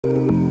If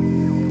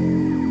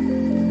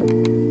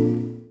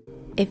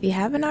you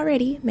haven't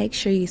already, make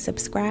sure you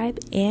subscribe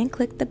and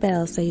click the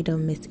bell so you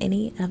don't miss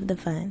any of the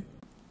fun.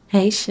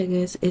 Hey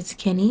sugars, it's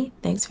Kenny.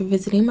 Thanks for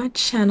visiting my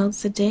channel.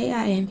 Today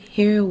I am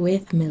here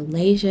with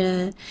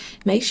Malaysia.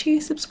 Make sure you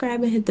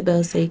subscribe and hit the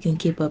bell so you can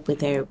keep up with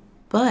her.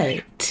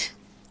 But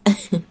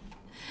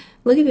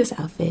look at this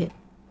outfit.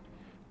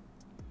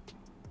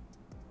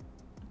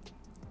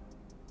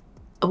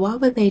 Why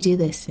would they do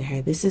this to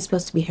her? This is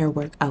supposed to be her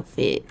work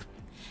outfit.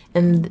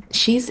 And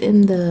she's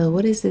in the,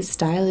 what is this,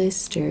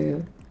 stylist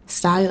or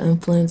style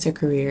influencer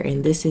career,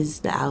 and this is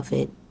the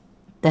outfit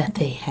that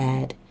they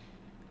had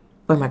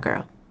for my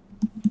girl.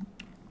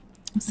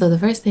 So the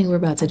first thing we're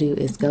about to do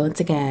is go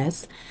into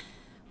gas.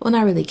 Well,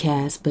 not really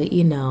cast, but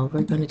you know,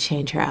 we're going to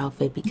change her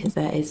outfit because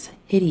that is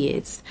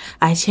hideous.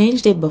 I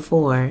changed it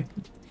before,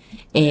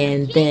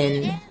 and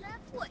then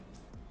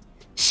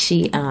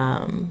she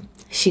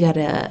got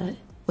a,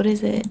 what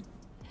is it?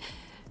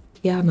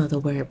 Y'all know the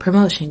word,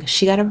 promotion.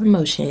 She got a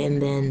promotion,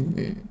 and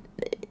then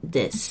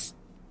this.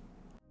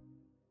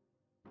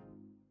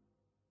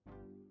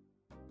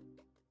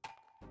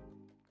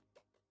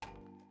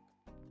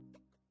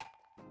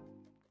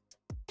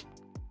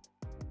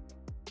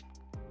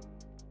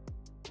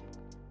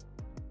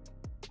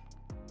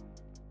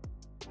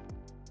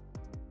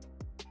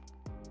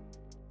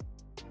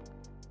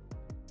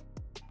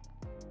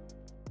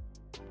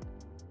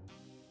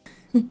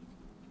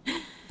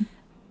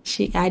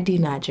 I do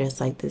not dress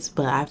like this,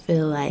 but I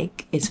feel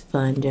like it's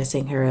fun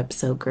dressing her up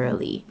so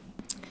girly.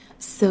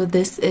 So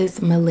this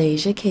is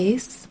Malaysia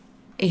case,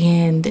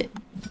 and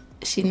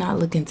she's not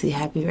looking too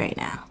happy right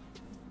now.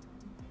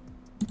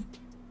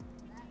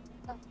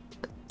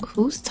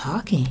 Who's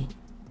talking?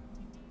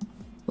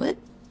 What?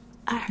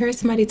 I heard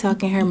somebody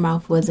talking, her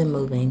mouth wasn't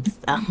moving. So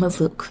I'm a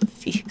little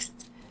confused.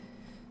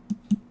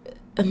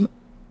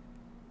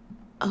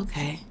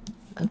 Okay.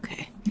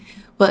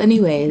 Well,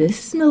 anyway,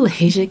 this is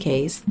Malaysia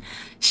case.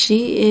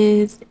 She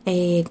is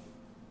a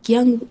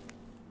young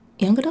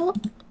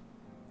adult.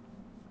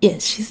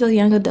 Yes, she's a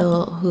young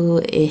adult who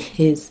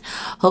is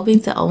hoping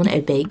to own a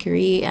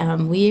bakery.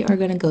 We are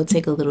gonna go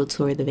take a little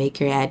tour of the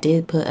bakery. I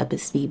did put up a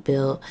speed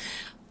bill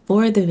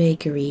for the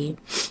bakery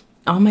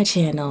on my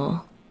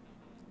channel,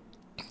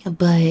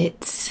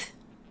 but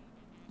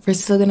we're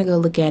still gonna go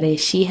look at it.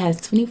 She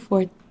has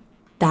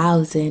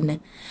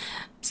 24,000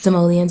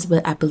 simoleons,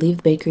 but I believe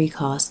the bakery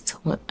costs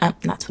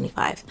not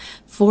 25,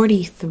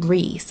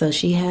 43. So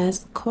she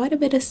has quite a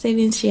bit of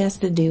savings she has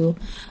to do.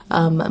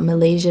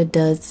 Malaysia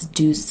does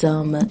do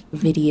some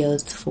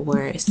videos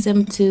for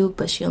SimTube,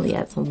 but she only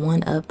has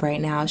one up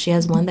right now. She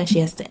has one that she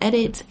has to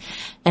edit,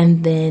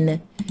 and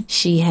then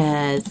she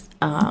has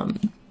what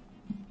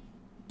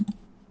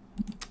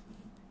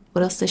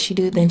else does she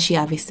do? Then she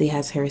obviously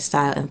has her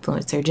style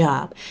influencer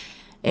job,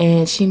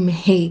 and she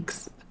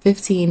makes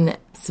 15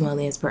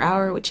 simoleons per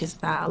hour, which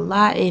is not a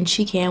lot, and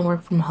she can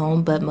work from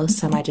home, but most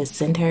of the time I just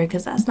send her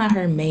because that's not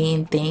her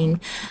main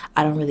thing.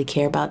 I don't really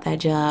care about that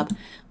job,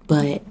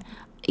 but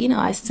you know,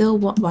 I still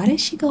want, why did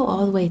she go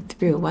all the way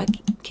through? Why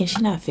can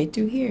she not fit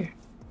through here?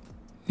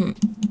 I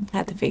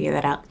have to figure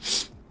that out.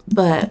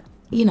 But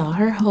you know,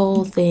 her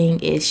whole thing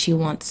is she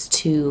wants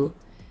to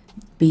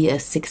be a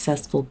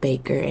successful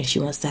baker, and she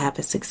wants to have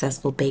a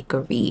successful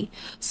bakery.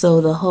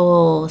 So the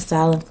whole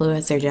style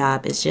influencer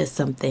job is just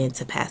something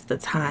to pass the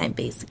time,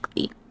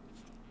 basically.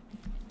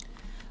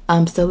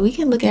 So we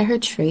can look at her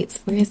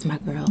traits. Where is my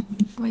girl?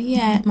 Where you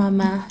at,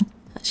 mama?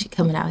 She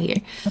coming out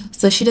here.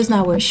 So she does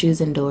not wear shoes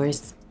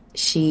indoors.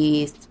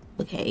 She's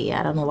okay.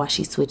 Yeah, I don't know why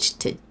she switched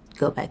to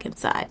go back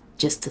inside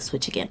just to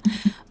switch again.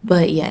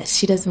 But yes,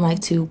 she doesn't like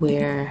to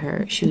wear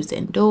her shoes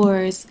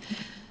indoors.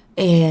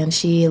 And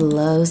she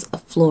loves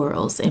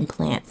florals and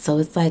plants. So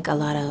it's like a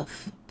lot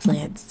of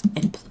plants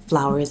and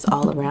flowers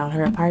all around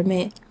her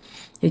apartment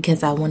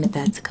because I wanted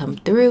that to come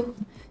through.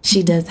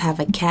 She does have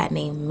a cat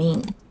named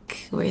Mink.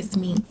 Where's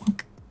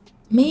Mink?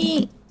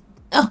 Mink!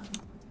 Oh!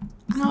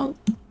 Ow!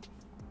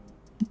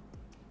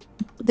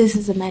 This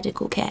is a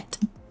magical cat.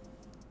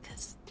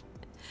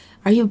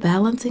 Are you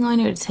balancing on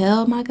your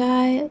tail, my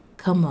guy?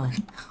 Come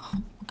on.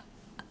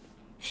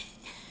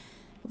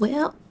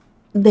 Well,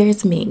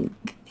 there's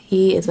Mink.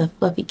 He is a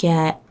fluffy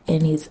cat,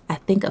 and he's, I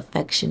think,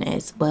 affectionate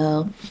as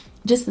well.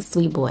 Just a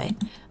sweet boy.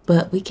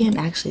 But we can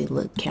actually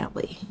look, can't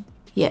we?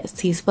 Yes,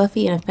 he's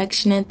fluffy and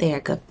affectionate. They are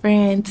good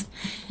friends.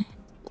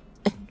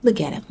 Look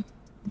at him.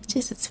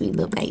 Just a sweet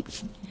little baby.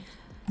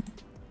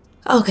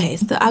 Okay,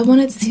 so I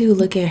wanted to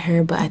look at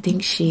her, but I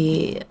think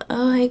she...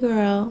 Oh, hey,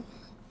 girl.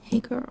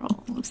 Hey,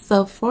 girl.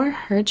 So for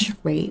her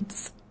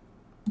traits,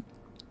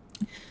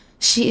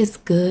 she is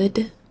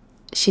good.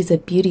 She's a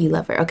beauty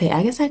lover. Okay,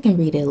 I guess I can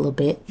read it a little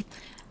bit.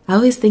 I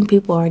always think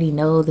people already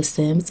know The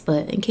Sims,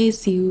 but in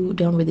case you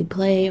don't really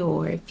play,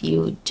 or if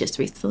you just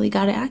recently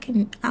got it,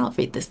 I'll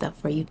read this stuff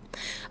for you.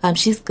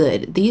 She's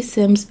good. These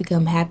Sims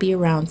become happy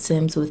around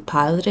Sims with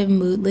positive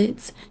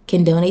moodlets,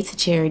 can donate to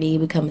charity,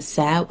 become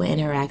sad when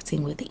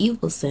interacting with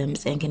evil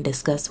Sims, and can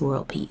discuss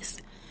world peace.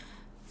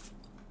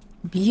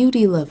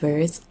 Beauty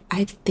lovers.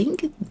 I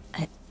think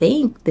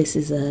this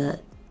is a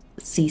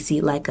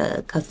CC, like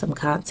a custom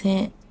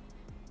content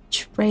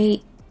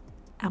trait.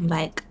 I'm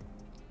like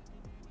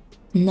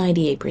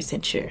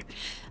 98% sure.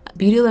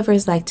 Beauty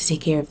lovers like to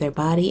take care of their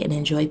body and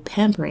enjoy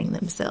pampering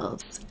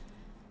themselves.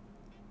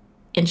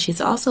 And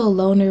she's also a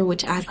loner,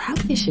 which I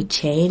probably should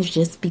change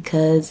just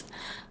because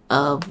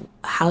of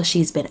how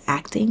she's been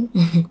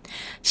acting.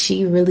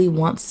 She really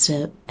wants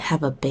to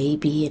have a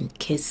baby and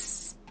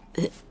kiss.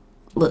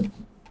 Look,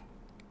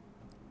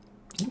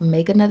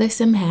 make another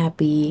sim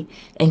happy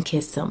and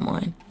kiss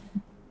someone.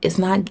 It's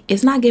not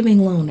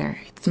giving loner.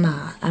 It's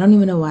not. I don't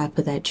even know why I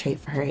put that trait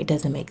for her. It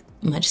doesn't make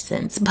much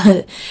sense.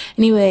 But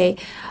anyway,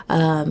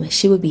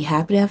 she would be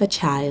happy to have a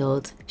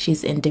child.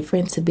 She's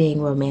indifferent to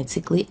being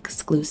romantically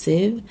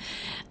exclusive,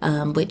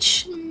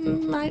 which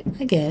I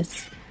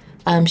guess.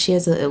 She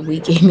has a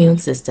weak immune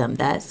system.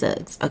 That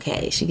sucks.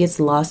 Okay, she gets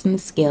lost in the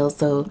scales,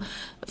 so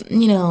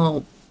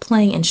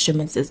playing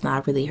instruments is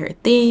not really her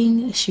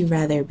thing. She'd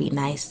rather be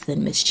nice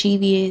than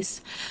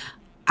mischievous.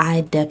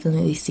 I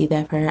definitely see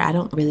that for her. I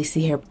don't really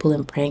see her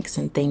pulling pranks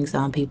and things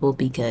on people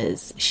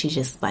because she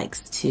just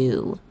likes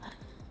to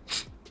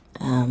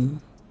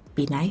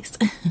be nice.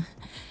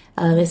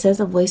 It says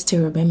a voice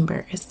to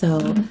remember.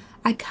 So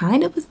I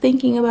kind of was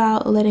thinking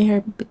about letting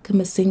her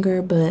become a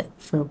singer, but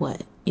for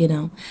what?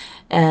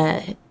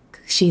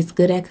 She's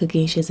good at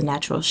cooking. She's a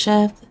natural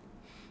chef.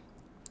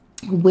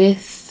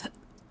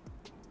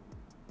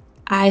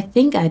 I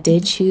think I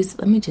did choose,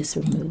 let me just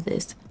remove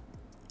this.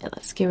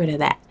 Let's get rid of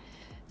that.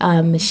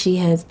 She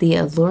has the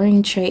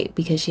alluring trait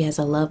because she has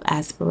a love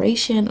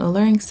aspiration.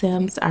 Alluring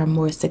Sims are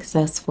more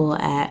successful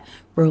at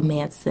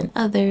romance than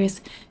others.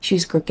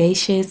 She's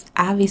gregarious.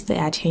 Obviously,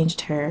 I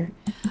changed her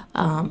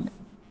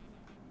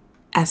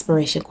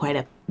aspiration quite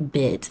a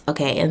bit.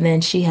 Okay, and then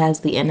she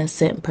has the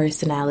innocent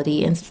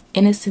personality. And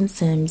innocent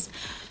Sims,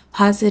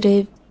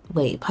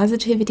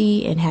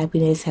 positivity and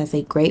happiness has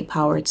a great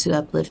power to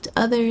uplift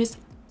others.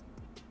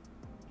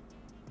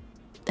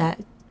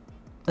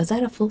 Was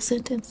that a full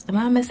sentence? Am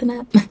I messing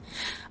up?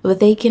 But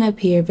they can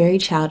appear very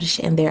childish,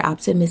 and their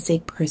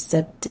optimistic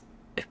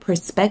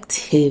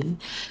perspective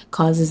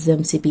causes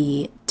them to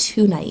be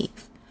too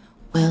naive.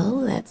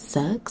 Well, that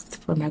sucks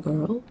for my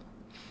girl.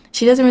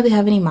 She doesn't really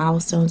have any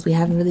milestones. We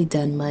haven't really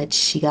done much.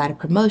 She got a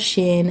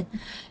promotion,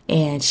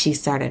 and she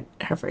started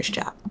her first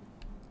job.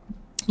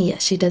 Yeah,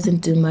 she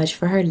doesn't do much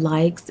for her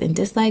likes and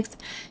dislikes.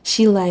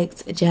 She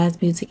likes jazz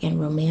music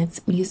and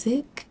romance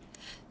music.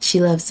 She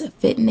loves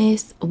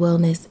fitness,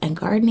 wellness, and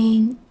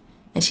gardening,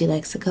 and she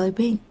likes the color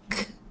pink.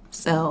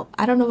 So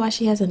I don't know why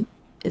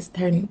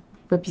her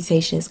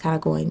reputation is kind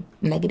of going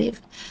negative,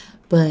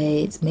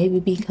 but maybe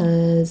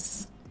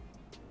because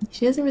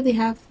she doesn't really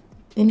have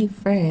any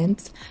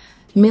friends.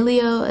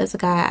 Emilio is a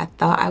guy I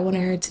thought I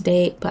wanted her to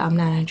date, but I'm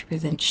not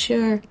 100%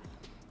 sure.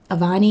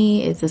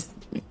 Avani is just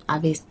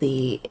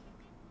obviously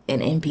an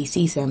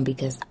NPC sim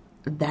because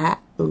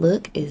that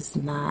look is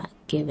not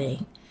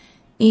giving.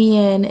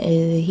 Ian,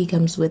 he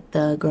comes with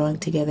the Growing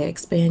Together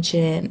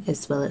expansion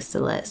as well as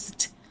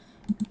Celeste.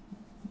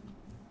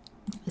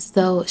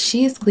 So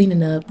she is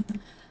cleaning up.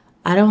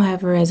 I don't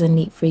have her as a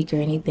neat freak or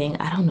anything.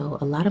 I don't know.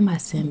 A lot of my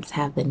Sims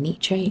have the neat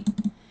trait.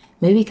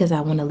 Maybe because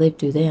I want to live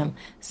through them.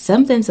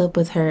 Something's up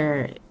with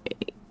her.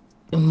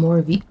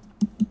 What?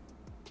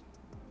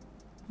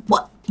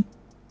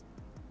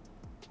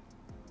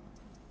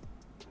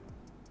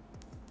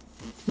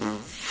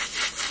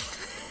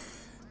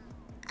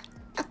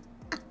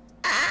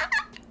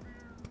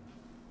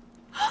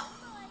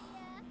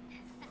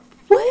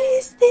 What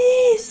is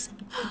this?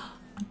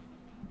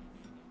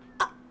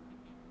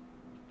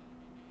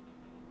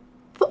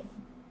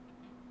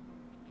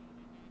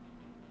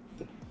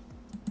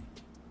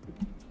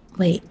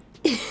 Wait.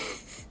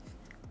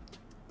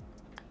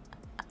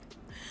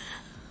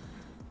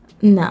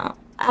 No.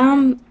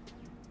 I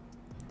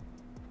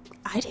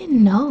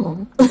didn't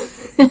know.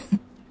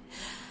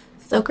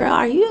 So girl,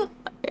 are you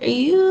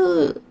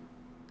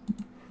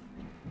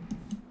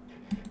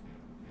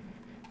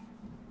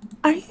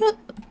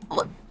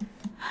what?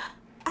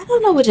 I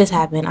don't know what just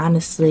happened,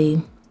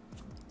 honestly,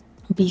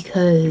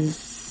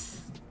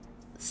 because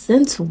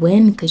since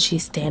when could she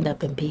stand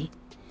up and pee?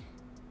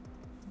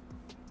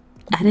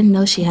 I didn't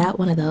know she had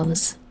one of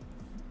those.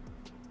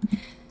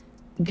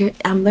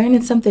 I'm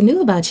learning something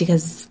new about you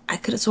because I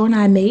could have sworn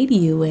I made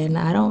you and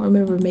I don't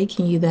remember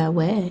making you that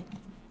way.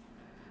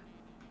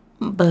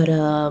 But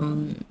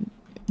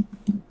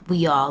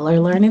we all are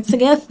learning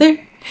together.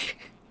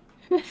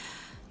 Yeah,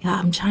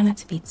 I'm trying not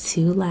to be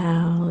too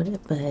loud,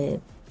 but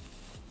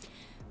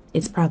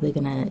it's probably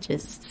gonna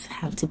just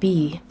have to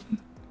be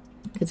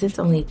because it's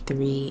only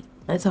 3.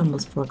 It's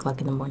almost 4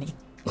 o'clock in the morning.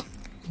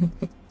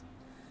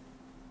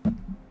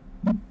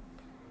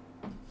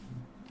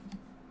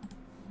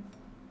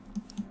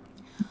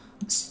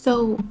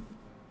 So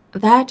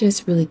that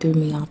just really threw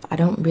me off. I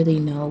don't really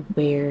know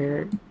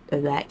where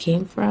that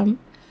came from.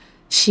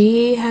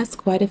 She has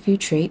quite a few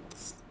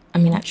traits. I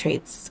mean, not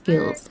traits,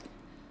 skills.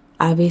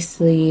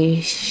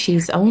 Obviously,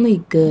 she's only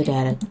good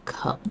at a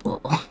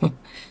couple.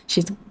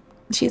 She's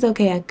She's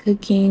okay at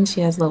cooking.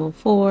 She has level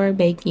 4,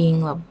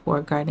 baking, level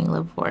 4, gardening,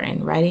 level 4,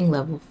 and writing,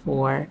 level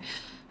 4.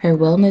 Her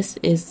wellness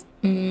is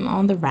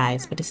on the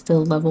rise, but it's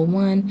still level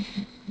 1.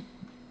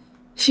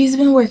 She's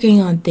been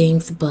working on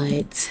things,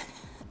 but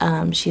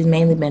she's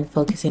mainly been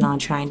focusing on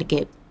trying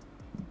to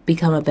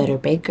become a better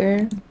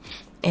baker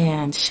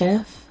and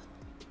chef.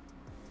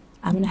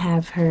 I'm gonna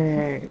have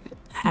her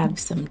have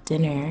some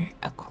dinner,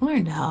 a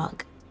corn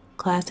dog,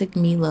 classic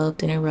meatloaf,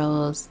 dinner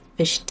rolls,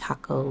 fish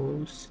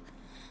tacos.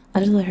 I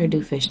just let her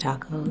do fish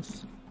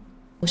tacos.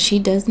 She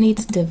does need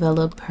to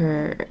develop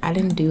her, I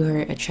didn't do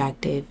her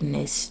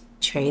attractiveness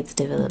traits,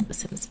 develop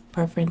some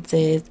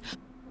preferences.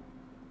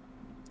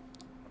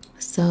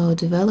 So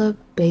develop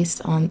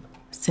based on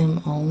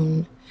some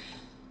own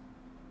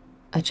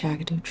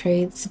attractive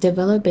traits.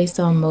 Develop based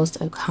on most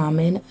of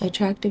common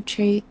attractive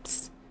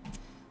traits.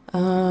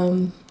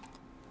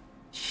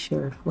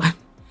 Sure. Why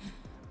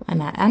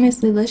not?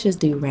 Honestly, let's just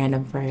do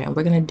random for her.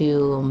 We're gonna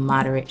do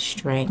moderate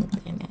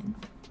strength in it.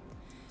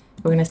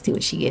 We're gonna see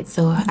what she gets.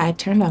 So I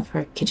turned off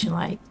her kitchen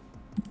light.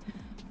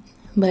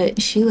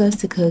 But she loves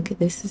to cook.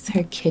 This is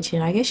her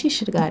kitchen. I guess she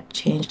should have got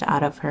changed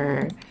out of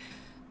her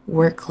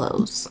work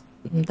clothes.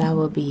 That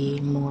would be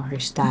more her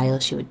style.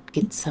 She would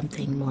get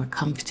something more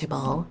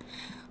comfortable.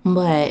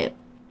 But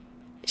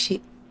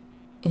she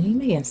and you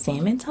making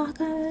salmon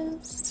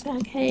tacos?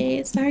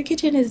 Okay, so her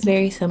kitchen is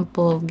very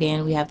simple.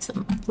 Again, we have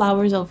some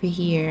flowers over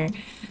here.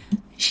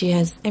 She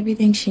has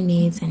everything she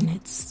needs, and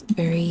it's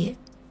very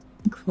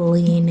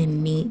clean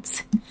and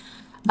neat.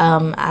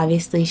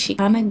 Obviously, she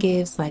kind of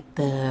gives like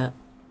the,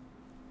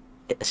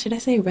 should I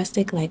say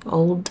rustic, like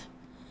old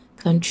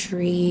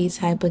country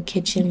type of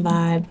kitchen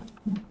vibe.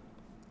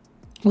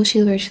 Well,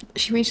 she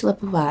reached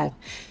level 5.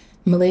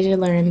 Malaysia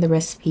learned the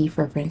recipe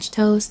for French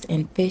toast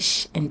and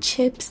fish and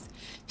chips.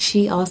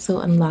 She also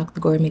unlocked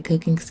the gourmet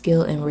cooking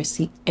skill and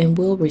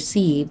will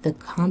receive the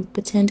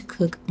competent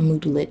cook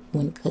moodlet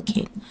when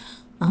cooking.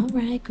 All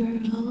right,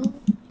 girl,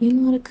 you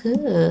know how to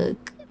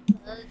cook.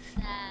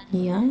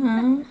 Yeah,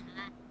 I'm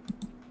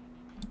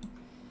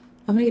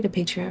gonna get a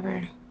picture of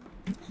her.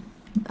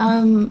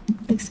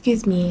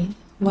 Excuse me.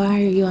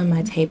 Why are you on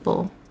my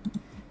table?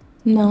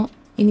 No,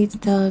 you need to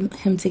tell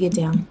him to get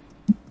down.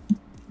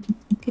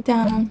 Get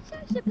down.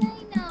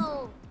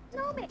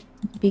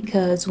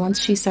 Because once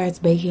she starts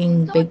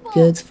baking baked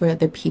goods for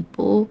other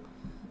people,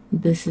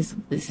 this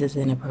is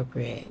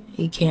inappropriate.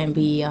 You can't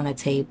be on a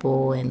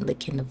table and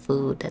licking the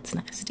food. That's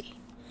nasty.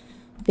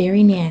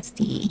 Very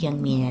nasty,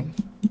 young man.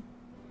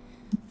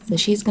 So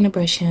she's gonna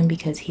brush him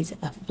because he's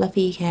a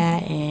fluffy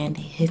cat and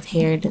his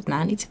hair does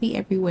not need to be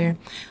everywhere.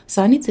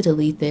 So I need to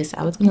delete this.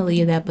 I was gonna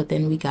leave that, but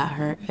then we got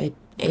her a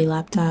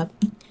laptop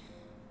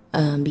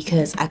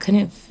because I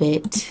couldn't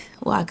fit.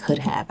 Well, I could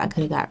have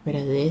got rid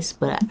of this,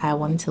 but I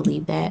wanted to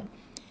leave that.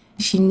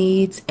 She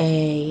needs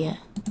a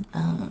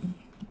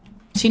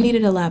she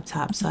needed a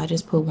laptop, so I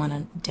just put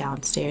one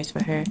downstairs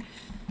for her.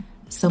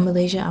 So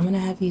Malaysia, I'm gonna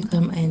have you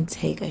come and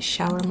take a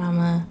shower,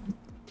 mama.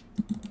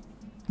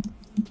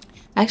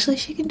 Actually,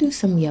 she can do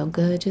some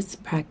yoga,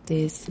 just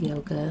practice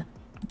yoga.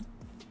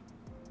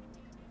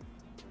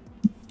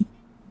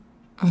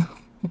 Oh,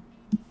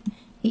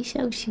 he's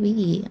so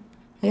sweet.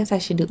 I guess I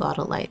should do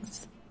auto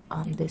lights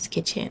on this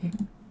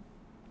kitchen.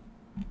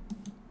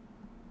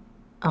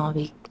 I'll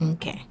be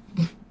okay.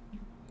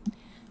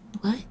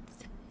 What?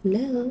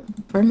 Hello.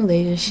 For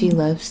Malaysia, she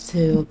loves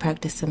to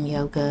practice some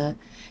yoga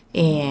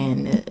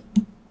and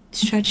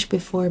stretch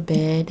before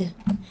bed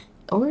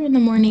or in the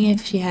morning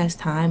if she has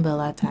time, but a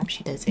lot of times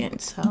she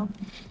doesn't. So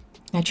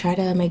I try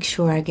to make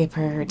sure I give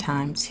her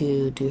time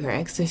to do her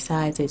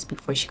exercises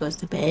before she goes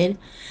to bed.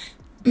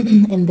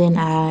 And then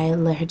I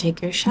let her take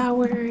her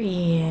shower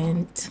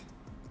and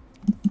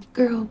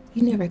girl,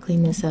 you never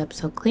clean this up.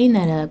 So clean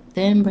that up,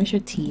 then brush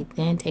your teeth,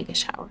 then take a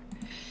shower.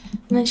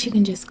 And then she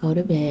can just go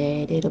to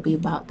bed. It'll be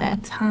about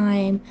that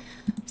time.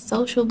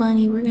 Social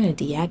Bunny, we're gonna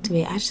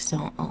deactivate. I just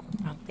don't, oh,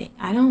 wrong thing.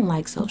 I don't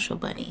like Social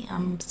Bunny.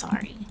 I'm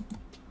sorry.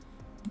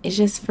 It's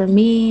just for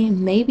me,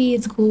 maybe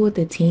it's cool with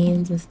the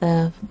teens and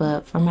stuff,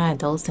 but for my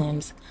adult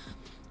Sims,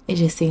 it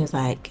just seems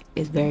like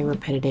it's very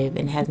repetitive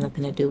and has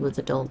nothing to do with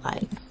adult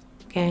life.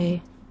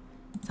 Okay?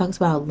 Talks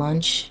about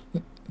lunch,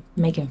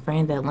 making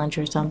friends at lunch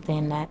or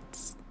something.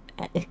 That's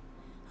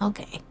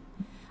okay.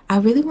 I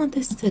really want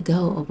this to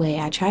go away.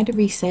 I tried to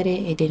reset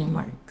it, it didn't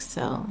work.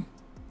 So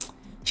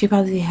she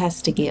probably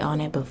has to get on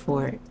it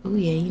before. Oh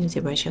yeah, you need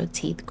to brush your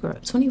teeth, girl.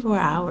 24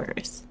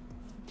 hours.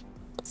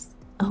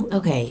 Oh,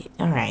 okay.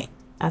 All right.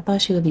 I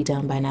thought she would be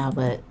done by now,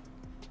 but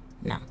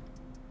no.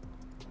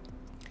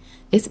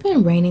 It's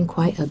been raining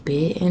quite a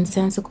bit in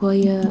San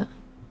Sequoia.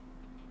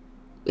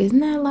 Isn't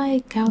that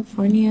like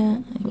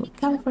California?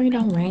 California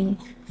don't rain.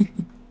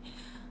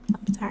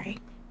 I'm sorry.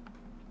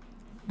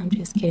 I'm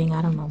just kidding.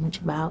 I don't know much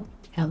about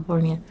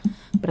California,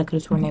 but I could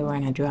have sworn they were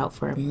in a drought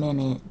for a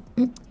minute.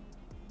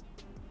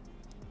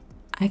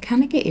 I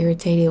kind of get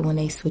irritated when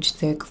they switch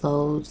their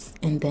clothes,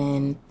 and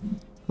then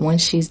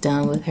once she's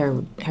done with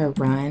her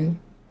run,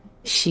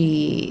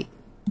 she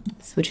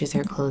switches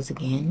her clothes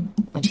again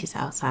when she's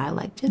outside.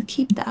 Like, just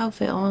keep the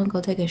outfit on,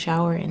 go take a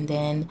shower, and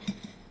then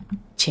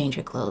change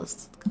your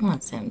clothes. Come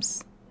on,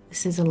 Sims.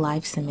 This is a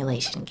life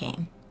simulation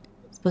game.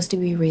 It's supposed to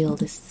be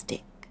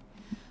realistic.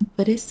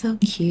 But it's so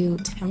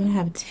cute. I'm gonna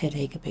have Ted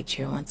take a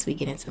picture once we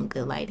get in some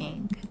good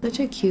lighting. Such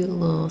a cute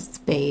little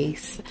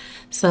space.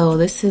 So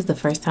this is the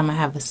first time I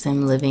have a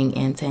sim living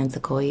in San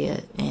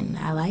Sequoia, and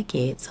I like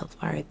it so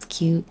far. It's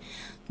cute.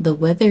 The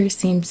weather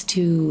seems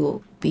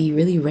to be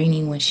really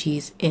rainy when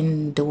she's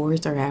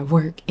indoors or at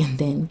work, and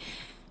then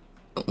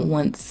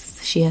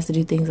once she has to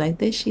do things like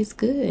this, she's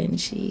good and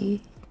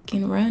she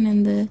can run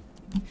in the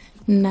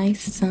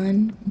nice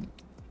sun.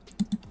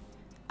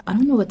 I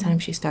don't know what time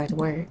she starts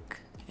work.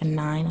 At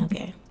 9,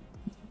 okay.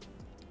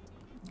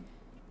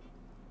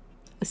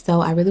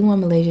 So I really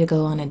want Malaysia to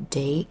go on a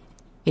date.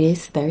 It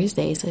is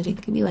Thursday, so it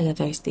could be like a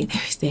Thursday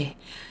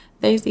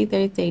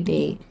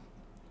date.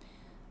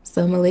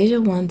 So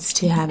Malaysia wants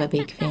to have a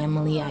big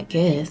family, I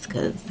guess,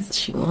 because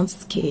she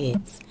wants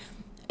kids.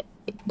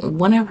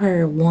 One of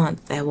her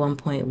wants at one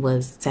point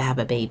was to have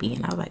a baby,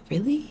 and I was like,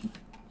 really?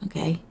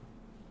 Okay.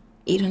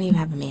 You don't even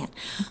have a man.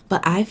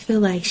 But I feel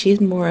like she's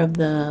more of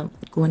the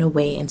going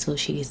away until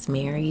she gets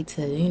married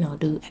to, you know,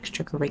 do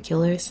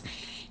extracurriculars.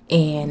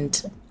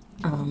 And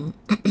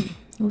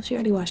well, she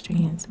already washed her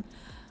hands.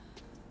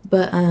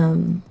 But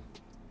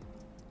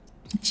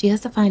she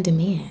has to find a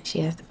man. She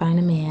has to find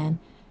a man,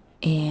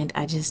 and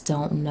I just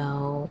don't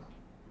know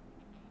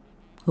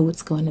who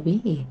it's going to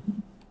be.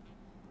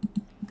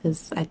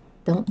 Because I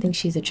don't think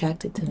she's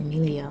attracted to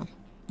Emilio.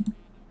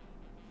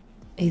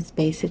 He's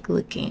basic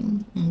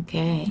looking.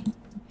 Okay.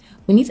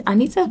 I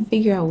need to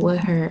figure out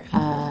what her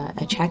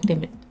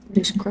attractive.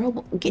 This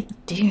girl,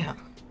 get down.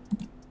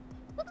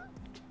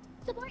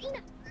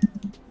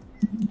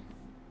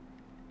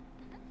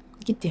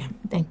 Get down.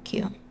 Thank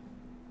you.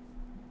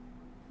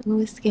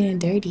 Ooh, it's getting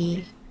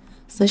dirty.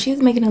 So she's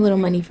making a little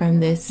money from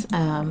this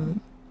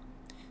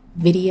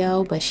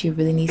video, but she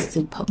really needs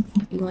to post.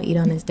 You want to eat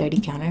on this dirty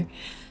counter?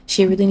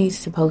 She really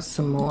needs to post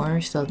some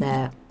more so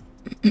that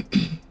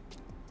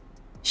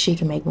she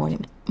can make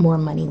more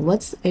money.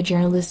 What's a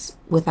journalist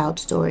without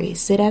stories?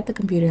 Sit at the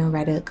computer and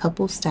write a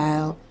couple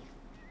style.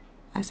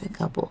 I said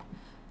couple.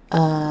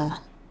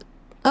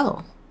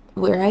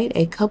 We write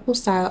a couple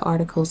style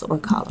articles or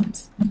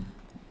columns.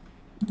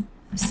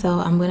 So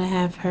I'm gonna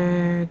have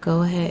her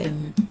go ahead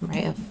and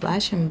write a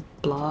fashion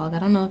blog. I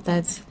don't know if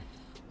that's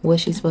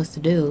what she's supposed to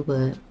do,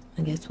 but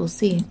I guess we'll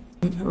see.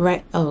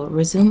 Right. Oh,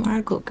 resume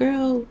article.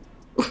 Girl,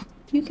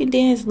 you can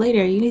dance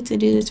later. You need to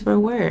do this for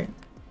work.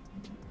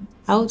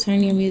 I will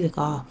turn your music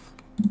off.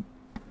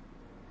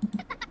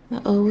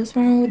 Uh-oh, what's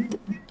wrong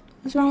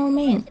with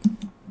me?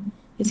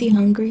 Is he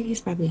hungry?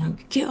 He's probably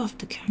hungry. Get off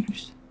the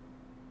counters.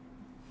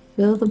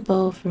 Fill the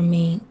bowl for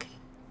Mink.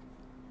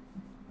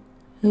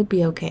 He'll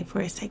be okay for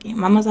a second.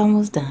 Mama's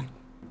almost done.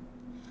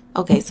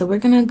 Okay, so we're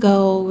gonna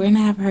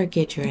have her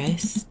get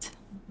dressed.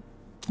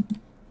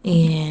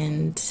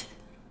 And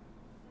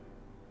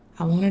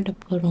I want her to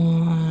put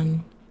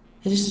on,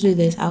 let's just do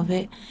this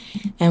outfit.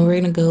 And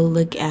we're gonna go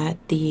look at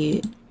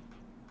the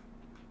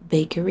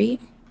bakery.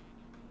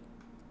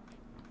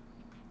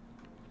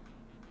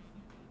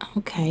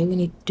 Okay, we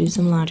need to do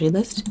some laundry.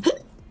 Let's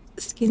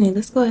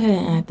go ahead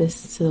and add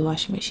this to the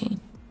washing machine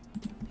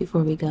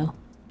before we go.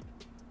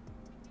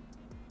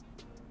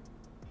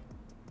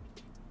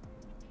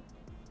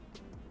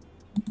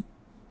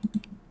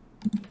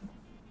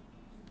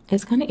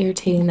 It's kind of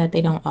irritating that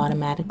they don't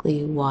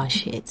automatically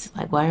wash it.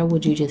 Like, why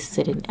would you just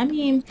sit in? I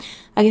mean,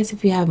 I guess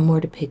if you have more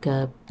to pick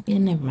up, yeah,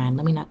 never mind.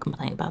 Let me not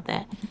complain about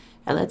that.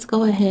 All right, let's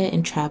go ahead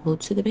and travel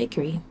to the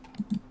bakery.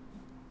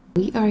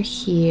 We are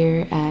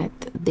here at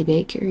the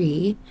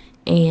bakery,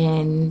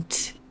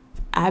 and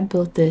I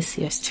built this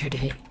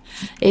yesterday.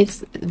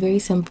 It's very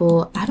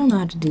simple. I don't know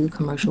how to do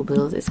commercial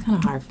builds. It's kind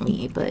of hard for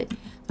me, but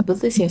I built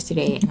this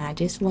yesterday, and I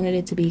just wanted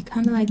it to be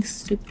kind of like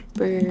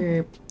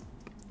super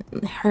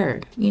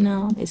her, you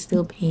know. It's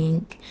still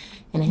pink,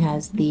 and it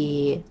has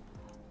the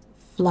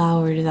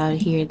flowers out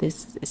here.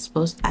 This is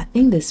I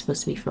think this is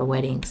supposed to be for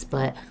weddings,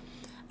 but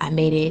I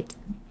made it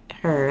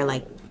her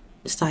like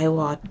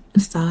sidewalk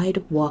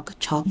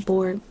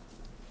chalkboard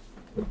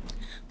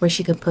where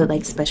she could put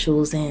like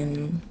specials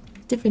and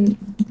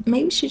different.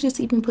 Maybe she just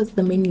even puts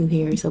the menu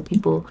here so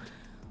people.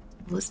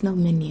 Well, it's no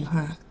menu,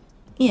 huh?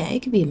 Yeah,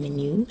 it could be a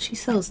menu. She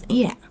sells.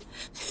 Yeah.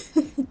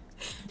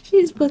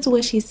 She just puts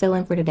what she's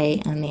selling for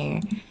today on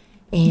there.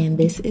 And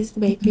this is the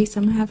bakery, so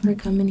I'm gonna have her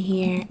come in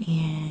here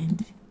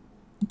and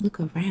look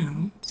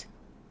around.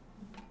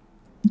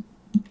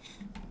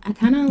 I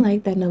kind of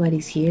like that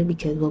nobody's here,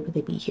 because what would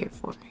they be here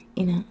for?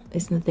 You know,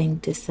 it's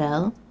nothing to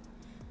sell.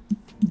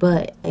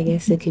 But I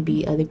guess it could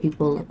be other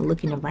people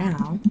looking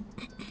around.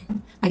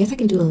 I guess I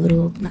can do a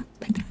little, not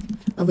like that,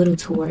 a little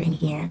tour in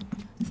here.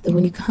 So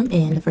when you come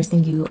in, the first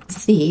thing you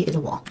see is a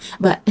wall.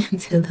 But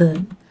to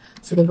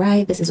the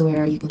right, this is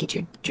where you can get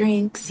your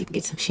drinks. You can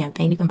get some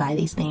champagne. You can buy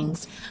these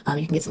things.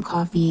 You can get some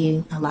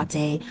coffee, a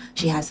latte.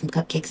 She has some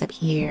cupcakes up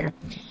here.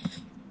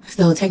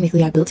 So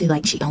technically, I built it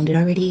like she owned it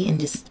already and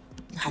just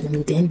hasn't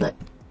moved in. But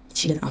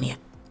she doesn't own it yet.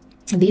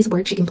 These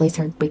work. She can place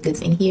her baked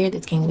goods in here.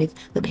 This came with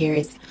the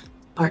Paris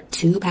Part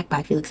 2 packed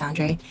by Felix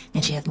Andre,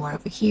 and she has more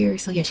over here.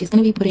 So yeah, she's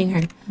going to be putting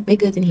her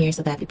baked goods in here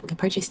so that people can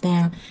purchase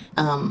them.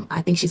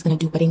 I think she's going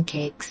to do wedding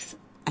cakes.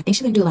 I think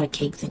she's going to do a lot of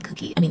cakes and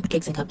cookies. I mean,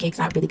 cakes and cupcakes,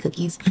 not really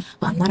cookies,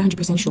 but I'm not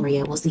 100% sure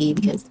yet. We'll see,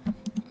 because,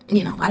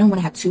 you know, I don't want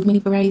to have too many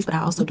varieties, but I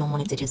also don't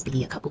want it to just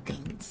be a couple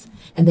things.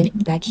 And then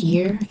back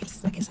here, I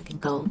guess I can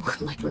go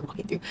like we're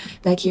walking through.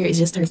 Back here is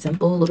just her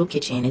simple little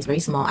kitchen. It's very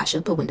small. I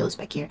should put windows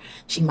back here.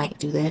 She might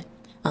do that.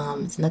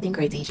 It's nothing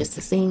crazy, just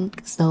a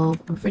sink, stove,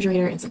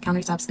 refrigerator, and some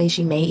countertop space.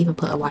 She may even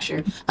put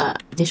a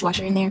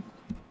dishwasher in there.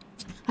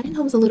 I didn't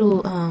know it was a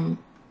little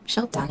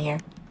shelf down here.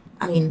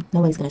 I mean,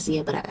 nobody's gonna see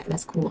it, but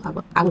that's cool.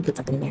 I would put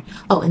something in there.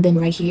 Oh, and then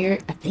right here,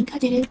 I think I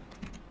did it.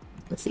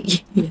 Let's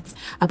see. Yes,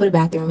 I put a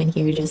bathroom in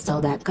here just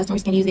so that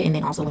customers can use it, and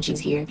then also when she's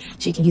here,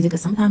 she can use it,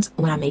 because sometimes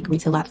when I make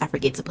retail lots, I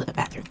forget to put a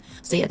bathroom.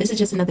 So yeah, this is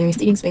just another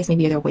seating space.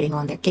 Maybe they're waiting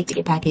on their cake to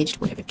get packaged,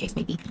 whatever the case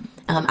may be.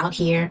 Out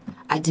here,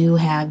 I do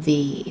have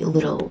the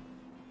little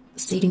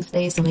seating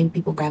space, so maybe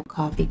people grab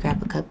coffee,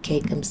 grab a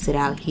cupcake, come sit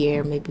out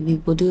here. Maybe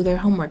people do their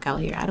homework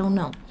out here. I don't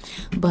know,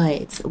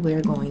 but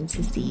we're going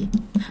to see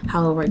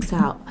how it works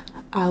out.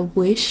 I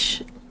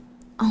wish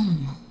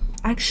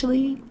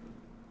actually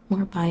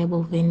more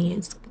viable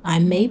venues. I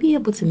may be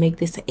able to make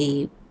this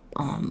a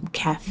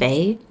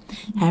cafe,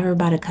 have her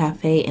buy a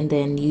cafe, and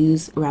then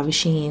use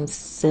Ravisheen's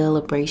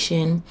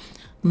celebration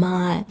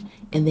mod,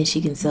 and then she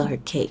can sell her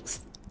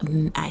cakes.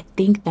 I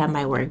think that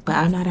might work, but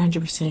I'm not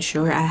 100%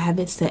 sure. I have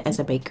it set as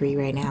a bakery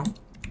right now,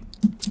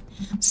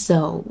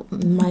 so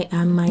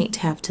I might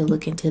have to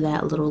look into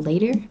that a little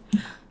later.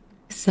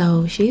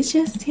 So she's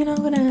just, you know,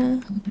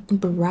 gonna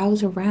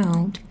browse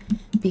around,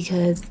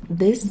 because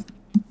this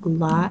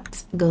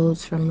lot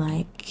goes from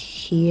like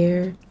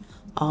here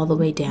all the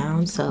way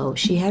down, so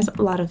she has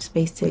a lot of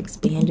space to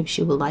expand if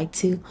she would like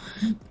to.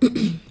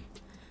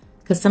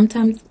 Because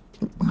sometimes,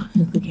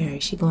 look at her,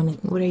 she going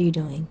to, what are you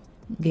doing?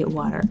 Get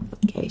water.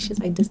 Okay, she's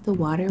like, does the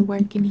water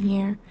work in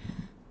here?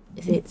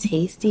 Is it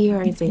tasty,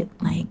 or is it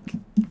like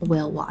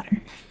well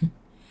water?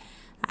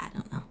 I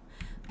don't know,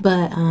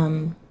 but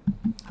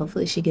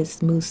hopefully she gets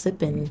smooth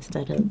sipping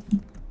instead of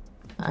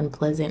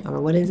unpleasant,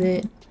 or what is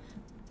it?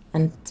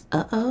 And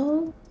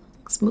uh-oh,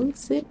 smooth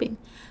sipping.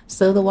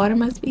 So the water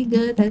must be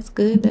good. That's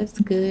good. That's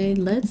good.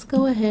 Let's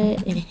go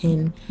ahead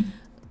and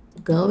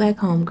go back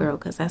home, girl,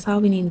 because that's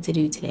all we needed to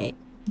do today.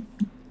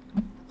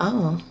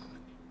 Oh,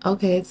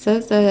 okay. It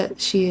says that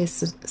she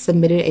has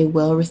submitted a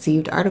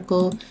well-received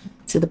article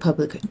to the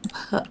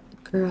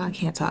girl, I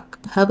can't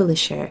talk.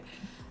 Publisher.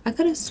 I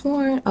could have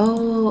sworn.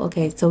 Oh,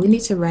 okay. So we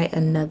need to write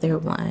another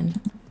one.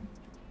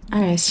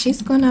 All right.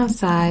 She's going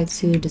outside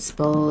to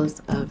dispose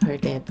of her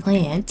dead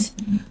plant,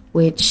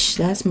 which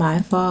that's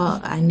my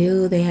fault. I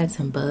knew they had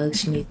some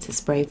bugs she needs to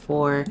spray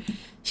for.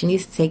 She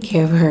needs to take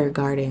care of her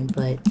garden,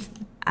 but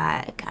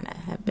I kind of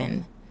have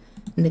been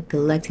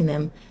neglecting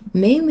them,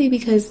 mainly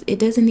because it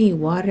doesn't need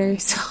water.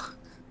 So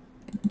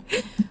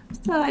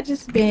I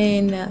just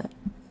been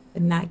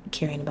not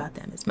caring about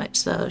them as much.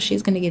 So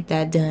she's going to get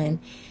that done.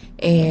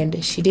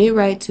 And she did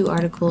write 2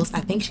 articles.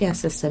 I think she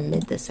has to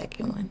submit the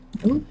second one.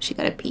 Ooh, she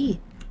got to pee.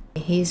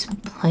 He's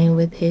playing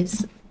with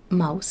his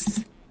mouse.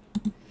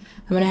 I'm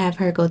going to have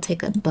her go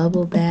take a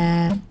bubble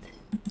bath.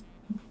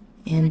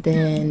 And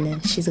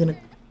then she's going to,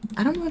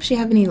 I don't know if she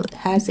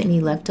has any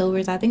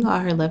leftovers. I think all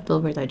her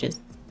leftovers are just,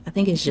 I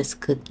think it's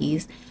just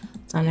cookies.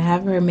 So I'm going to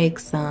have her make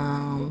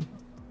some,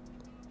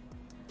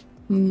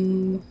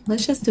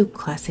 let's just do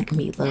classic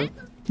meatloaf.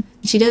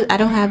 I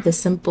don't have the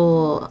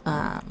simple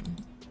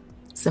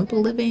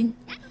living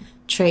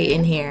tray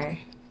in here.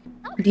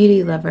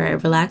 Beauty lover, a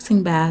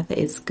relaxing bath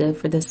is good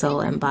for the soul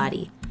and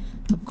body.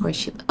 Of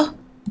course oh,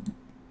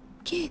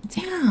 get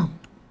down.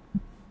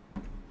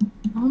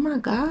 Oh my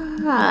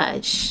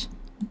gosh.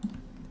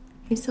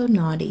 He's so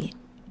naughty.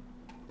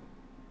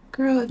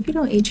 Girl, if you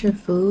don't eat your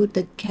food,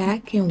 the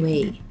cat can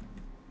wait.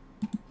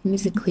 You need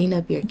to clean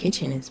up your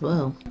kitchen as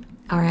well.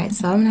 Alright,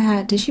 so I'm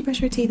gonna did she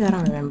brush her teeth? I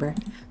don't remember.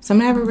 So I'm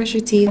gonna have her brush her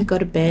teeth, go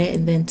to bed,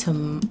 and then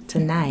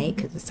tonight,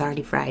 because it's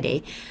already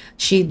Friday,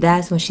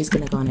 that's when she's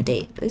gonna go on a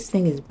date. This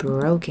thing is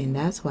broken,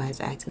 that's why it's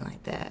acting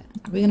like that.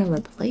 Are we gonna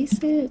replace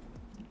it?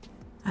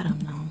 I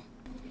don't know.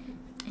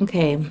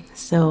 Okay,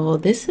 so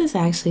this is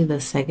actually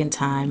the second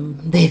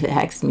time they've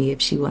asked me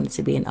if she wanted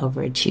to be an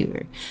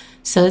overachiever.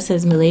 So it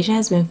says, Malaysia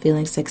has been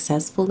feeling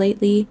successful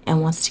lately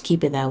and wants to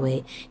keep it that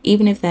way,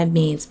 even if that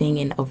means being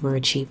an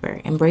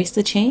overachiever. Embrace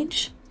the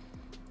change?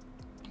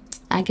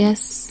 I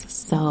guess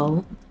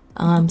so.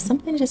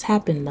 Something just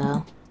happened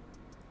though.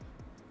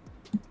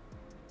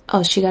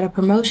 Oh, she got a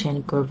promotion.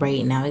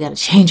 Great. Now we gotta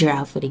change her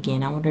outfit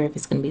again. I wonder if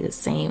it's gonna be the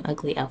same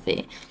ugly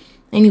outfit.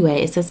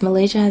 Anyway, it says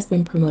Malaysia has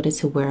been promoted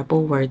to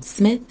wearable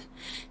wordsmith.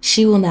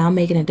 She will now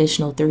make an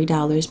additional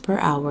 $3 per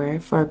hour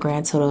for a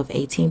grand total of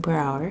 $18 per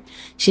hour.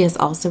 She has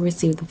also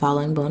received the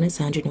following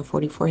bonus: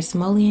 144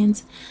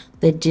 simoleons.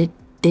 The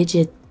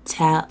digital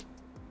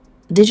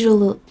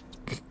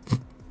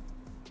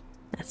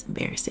that's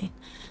embarrassing.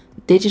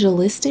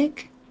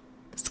 Digitalistic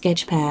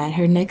sketch pad.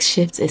 Her next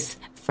shift is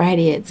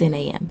Friday at 10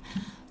 a.m.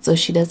 So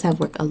she does have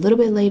work a little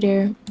bit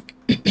later.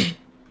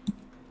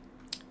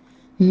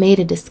 Made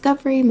a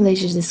discovery.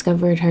 Malaysia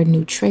discovered her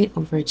new trait,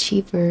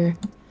 overachiever.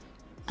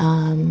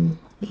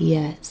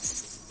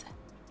 Yes,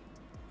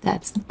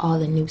 that's all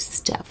the new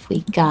stuff we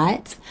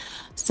got.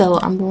 So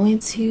I'm going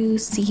to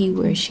see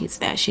where she's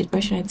at. She's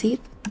brushing her teeth.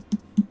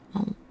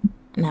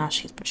 Now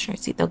she's brushing her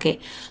teeth. Okay,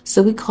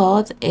 so we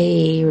called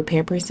a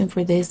repair person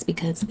for this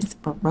because it's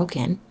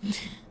broken.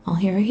 Oh,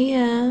 here he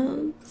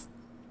is.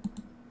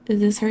 Is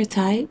this her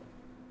type?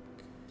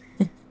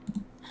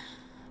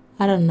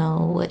 I don't know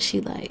what she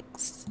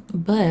likes,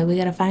 but we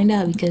gotta find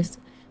out because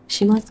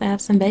she wants to have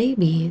some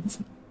babies.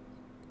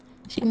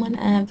 She want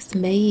to have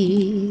some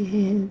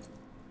babies.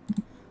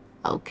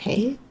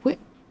 Okay,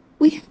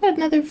 we have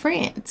another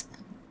friend.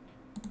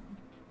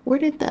 Where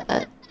did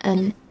the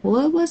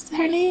what was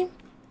her name?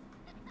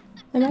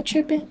 Am I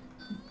tripping?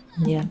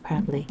 Yeah,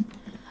 probably.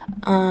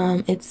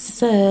 It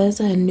says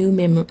a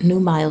new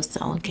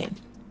milestone. Okay.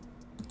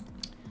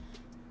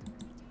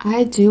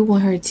 I do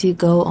want her to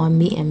go on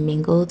Meet and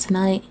Mingle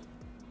tonight,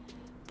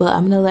 but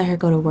I'm gonna let her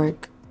go to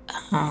work.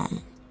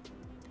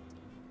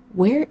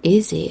 Where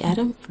is it? I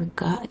don't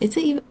forgot. Is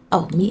it even?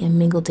 Oh, Meet and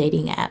Mingle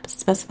dating app.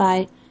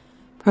 Specify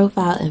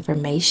profile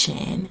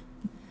information.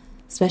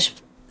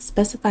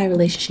 Specify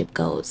relationship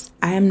goals.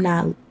 I am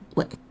not.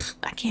 What?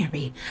 I can't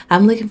read.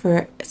 I'm looking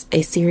for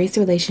a serious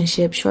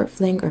relationship, short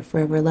fling, or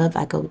forever love.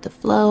 I go with the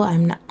flow.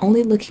 I'm not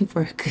only looking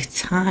for a good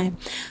time.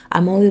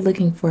 I'm only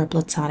looking for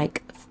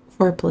platonic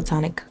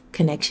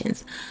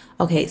connections.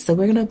 Okay, so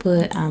we're gonna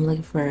put I'm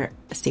looking for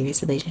a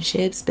serious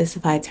relationship.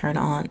 Specify turn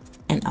on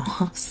and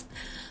offs.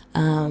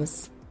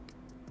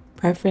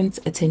 Preference,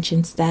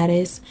 attention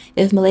status.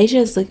 If Malaysia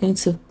is looking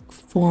to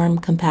form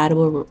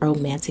compatible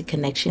romantic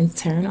connections,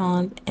 turn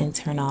on and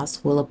turn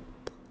offs will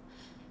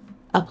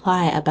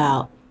apply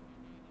about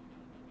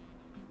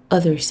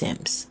other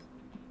Sims.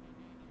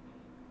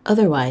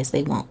 Otherwise,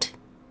 they won't.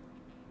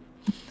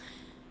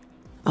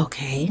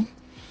 Okay.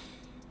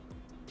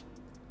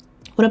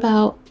 What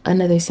about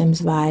another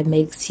Sims vibe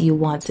makes you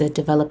want to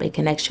develop a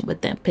connection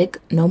with them? Pick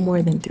no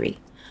more than 3.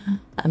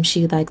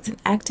 She likes an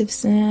active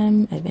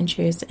Sim,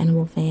 adventurous,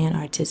 animal fan,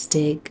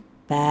 artistic,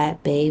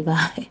 bad bae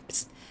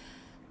vibes,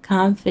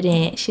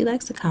 confident. She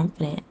likes a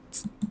confident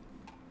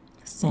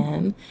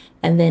Sim.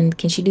 And then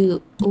can she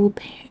do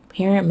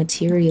parent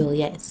material?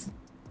 Yes,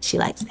 she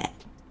likes that.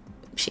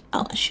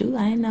 Oh shoot,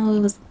 I didn't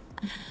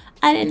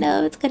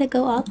know it's gonna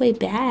go all the way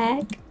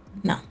back.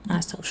 No,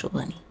 not social,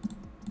 honey.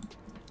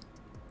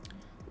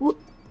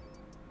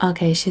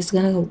 Okay, she's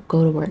gonna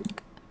go to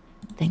work.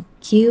 Thank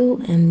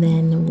you. And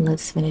then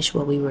let's finish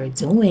what we were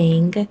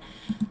doing.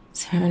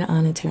 Turn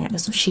on and turn.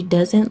 So she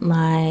doesn't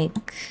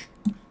like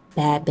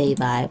bad bae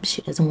vibes.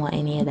 She doesn't want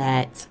any of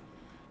that.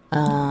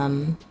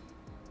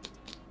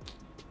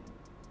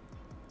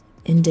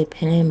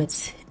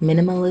 Independent,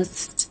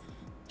 minimalist.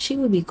 She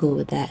would be cool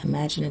with that.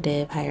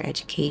 Imaginative, higher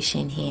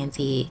education,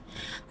 handy.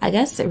 I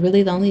guess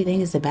really the only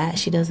thing is the bad.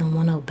 She doesn't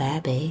want no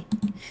bad bae.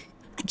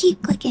 I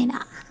keep clicking.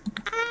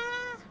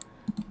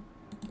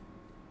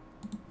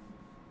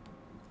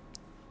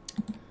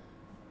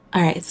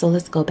 All right, so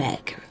let's go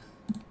back.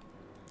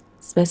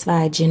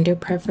 Specify gender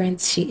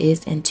preference. She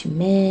is into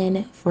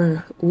men.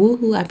 For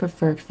woohoo, I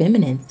prefer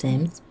feminine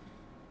Sims.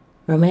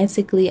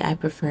 Romantically, I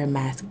prefer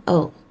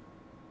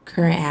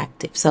current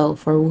active. So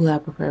for woohoo, I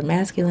prefer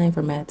masculine.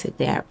 For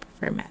romantically, I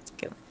prefer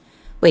masculine.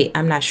 Wait,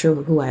 I'm not sure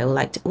who I would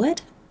like to.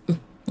 What?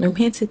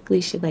 Romantically,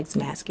 she likes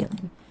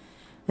masculine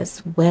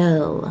as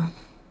well.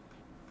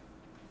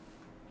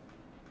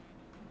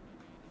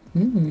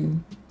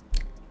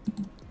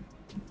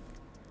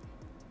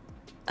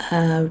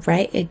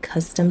 Write a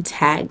custom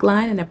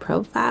tagline in a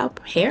profile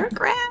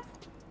paragraph.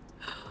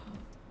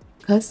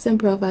 Custom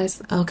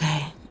profiles.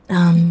 Okay.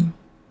 I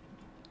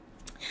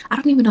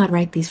don't even know how to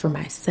write these for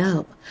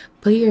myself.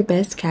 Put your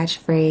best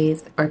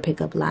catchphrase or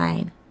pickup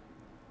line.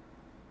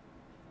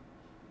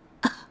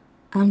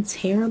 I'm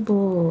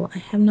terrible. I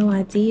have no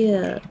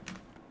idea.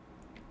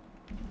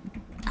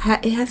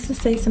 It has to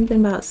say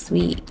something about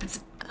sweet.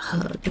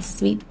 It's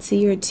sweet to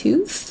your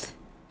tooth.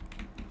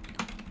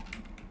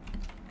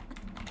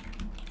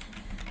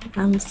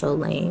 I'm so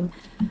lame.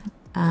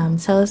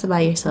 Tell us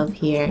about yourself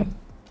here.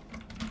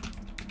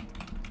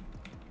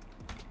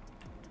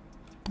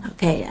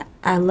 Okay,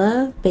 I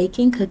love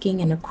baking,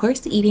 cooking, and of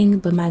course eating,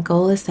 but my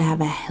goal is to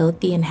have a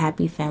healthy and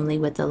happy family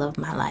with the love of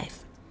my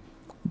life.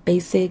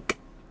 Basic,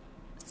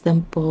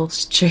 simple,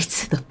 straight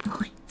to the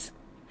point.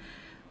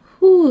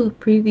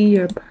 Preview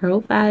your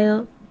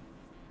profile.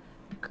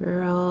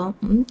 Girl,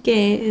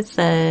 okay, it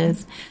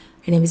says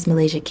her name is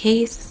Malaysia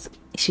Case.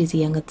 She's a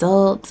young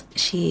adult.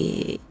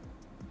 She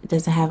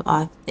doesn't have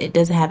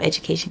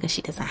education because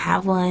she doesn't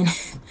have one.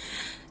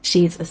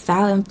 She's a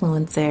style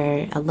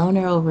influencer, a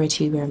loner,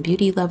 overachiever, and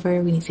beauty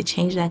lover. We need to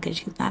change that because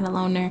she's not a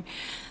loner.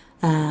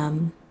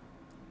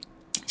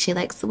 She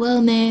likes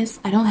wellness.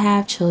 I don't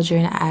have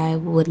children. I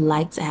would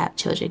like to have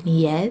children.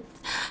 Yes.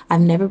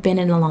 I've never been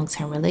in a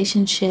long-term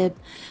relationship.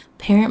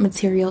 Parent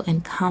material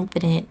and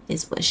confident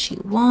is what she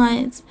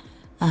wants.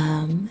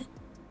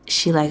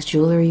 She likes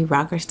jewelry,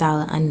 rocker style,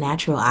 and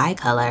unnatural eye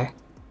color.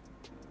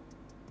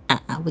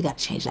 We gotta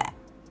change that.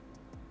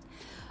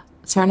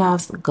 Turn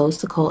off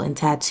ghost occult and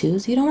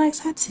tattoos. You don't like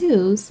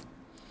tattoos?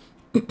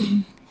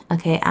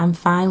 Okay, I'm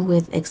fine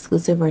with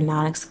exclusive or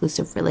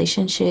non-exclusive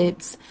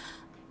relationships.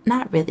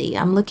 Not really.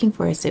 I'm looking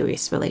for a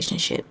serious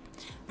relationship.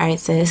 All right,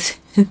 says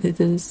this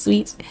is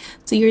sweet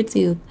to your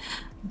tooth.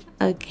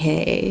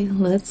 Okay,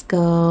 let's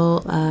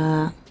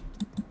go.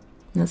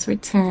 Let's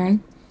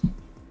return.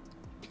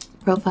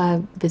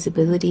 Profile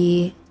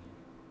visibility.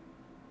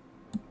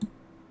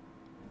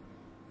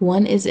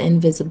 1 is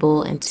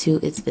invisible and 2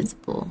 is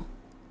visible.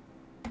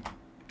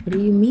 What do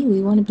you mean?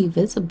 We want to be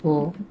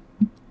visible.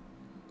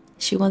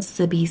 She wants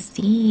to be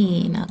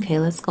seen. Okay,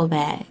 let's go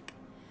back.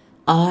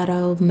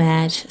 Auto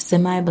match,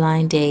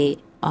 semi-blind date,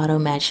 auto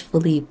match,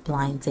 fully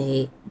blind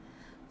date.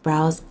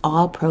 Browse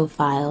all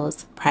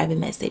profiles, private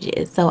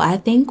messages. So I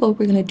think what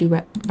we're gonna do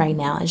right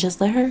now is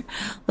just let her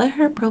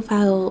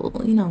profile,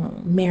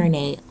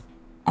 marinate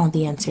on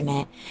the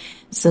internet.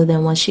 So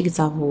then once she gets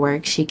off of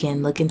work, she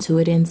can look into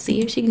it and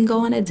see if she can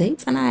go on a date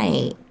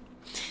tonight.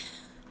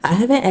 I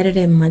haven't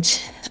edited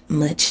much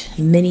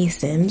mini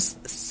Sims,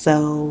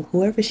 so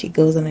whoever she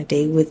goes on a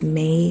date with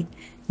may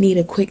need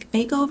a quick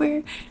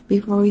makeover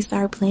before we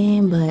start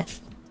playing, but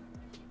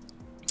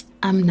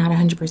I'm not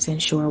 100%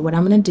 sure. What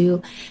I'm going to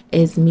do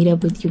is meet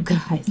up with you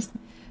guys.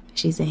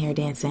 She's in here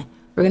dancing.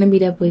 We're going to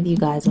meet up with you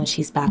guys when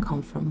she's back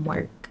home from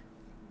work,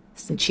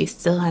 since she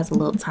still has a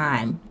little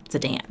time to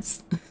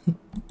dance.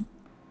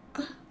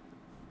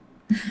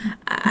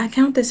 I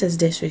count this as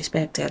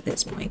disrespect at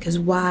this point, because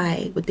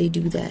why would they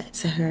do that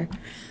to her?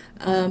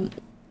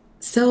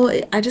 So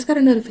I just got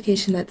a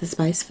notification that the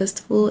Spice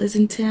Festival is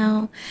in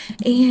town,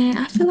 and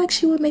I feel like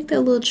she would make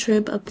that little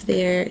trip up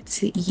there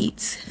to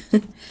eat.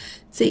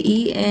 To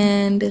eat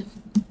and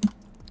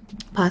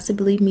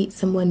possibly meet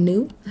someone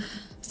new.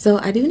 So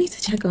I do need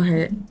to check on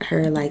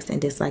her likes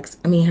and dislikes.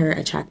 I mean, her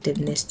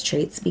attractiveness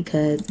traits,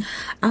 because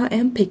I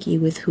am picky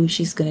with who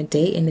she's gonna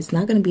date, and it's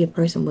not gonna be a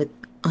person with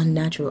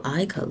unnatural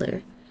eye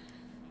color.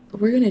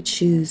 But we're gonna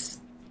choose.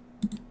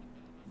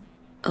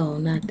 Oh,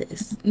 not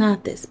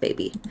this,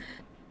 baby.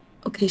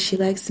 Okay, she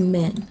likes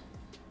men.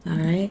 All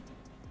right,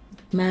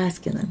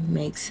 masculine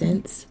makes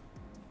sense.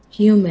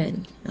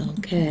 Human,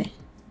 okay.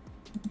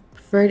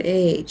 Preferred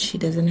age, she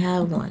doesn't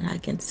have one. I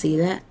can see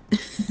that.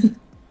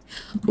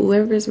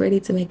 Whoever's ready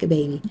to make a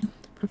baby.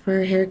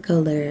 Preferred hair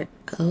color.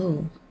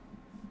 Oh,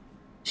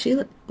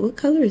 what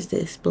color is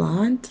this?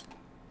 Blonde.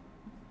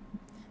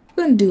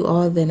 We're gonna do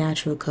all the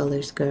natural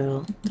colors,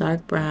 girl.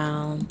 Dark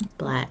brown,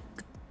 black.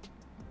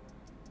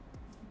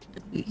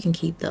 You can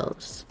keep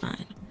those.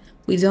 Fine.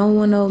 We don't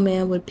want no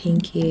man with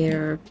pink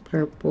hair or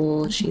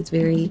purple. She's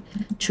very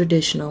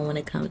traditional when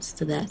it comes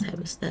to that type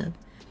of stuff.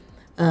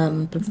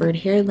 Preferred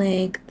hair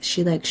length.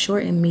 She likes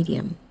short and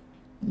medium.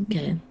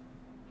 Okay.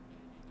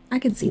 I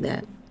can see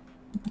that.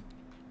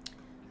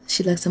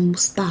 She likes a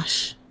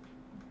mustache.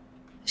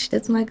 She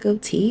doesn't like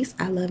goatees.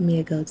 I love me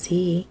a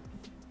goatee.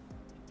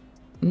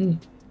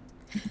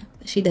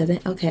 She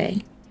doesn't.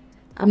 Okay.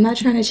 I'm not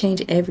trying to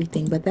change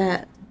everything, but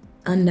that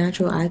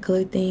unnatural eye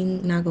color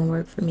thing not gonna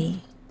work for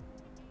me.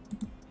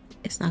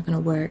 It's not gonna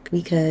work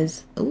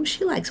because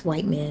she likes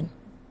white men.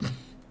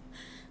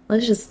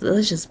 let's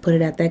just put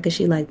it at that, because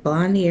she likes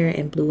blonde hair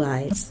and blue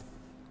eyes.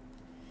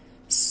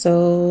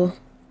 So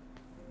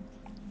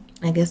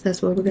I guess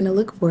that's what we're gonna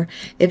look for.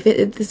 If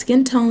the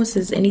skin tone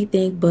says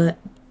anything but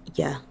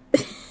yeah.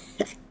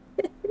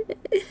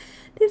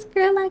 This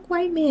girl like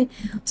white men.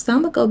 So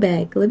I'm gonna go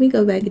back. Let me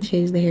go back and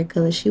change the hair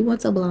color. She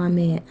wants a blonde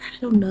man. I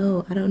don't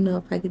know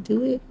if I could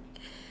do it.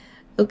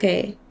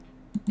 Okay.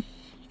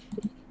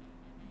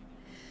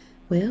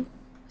 Well,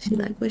 she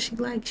like what she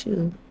likes.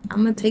 I'm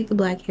gonna take the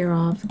black hair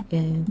off,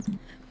 and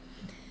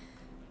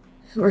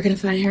we're gonna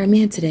find her a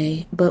man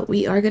today. But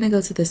we are gonna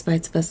go to the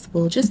Spice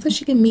Festival just so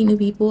she can meet new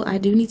people. I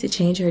do need to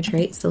change her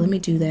traits, so let me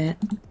do that.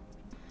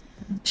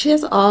 She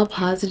has all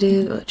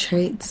positive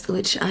traits,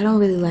 which I don't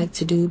really like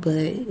to do, but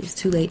it's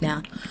too late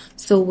now.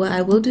 So what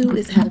I will do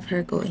is have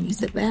her go and use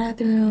the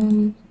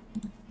bathroom.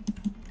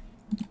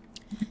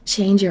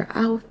 Change your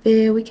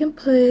outfit. We're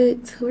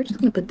just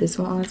gonna put this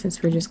one on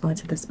since we're just going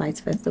to the Spice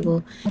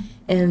Festival,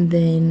 and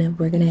then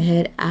we're gonna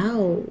head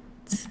out.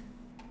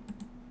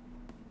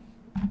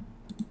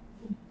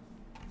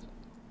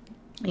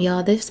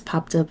 Y'all, this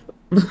popped up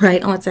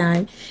right on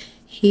time.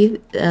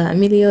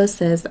 Emilio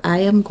says, I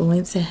am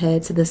going to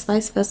head to the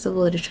Spice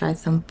Festival to try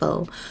some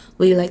pho.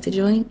 Would you like to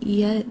join?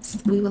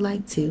 Yes, we would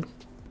like to.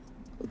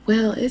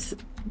 Well, it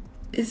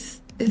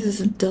is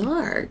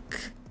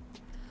dark.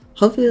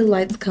 Hopefully the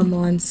lights come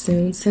on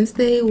soon, since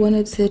they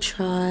wanted to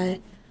try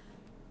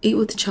eat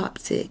with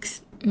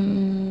chopsticks.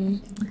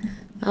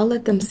 I'll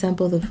let them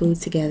sample the food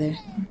together.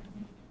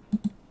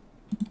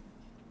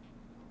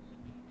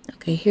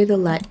 Okay, hear the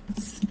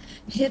lights.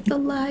 Hit the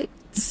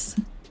lights.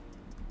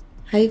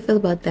 How you feel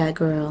about that,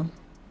 girl?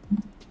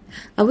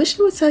 I wish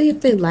I would tell you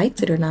if they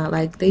liked it or not.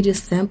 Like, they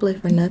just sample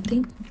it for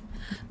nothing.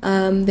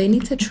 They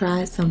need to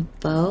try some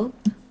pho.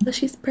 But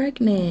she's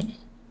pregnant.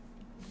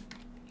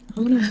 I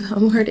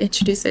want her to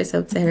introduce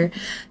herself to her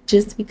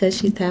just because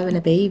she's having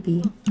a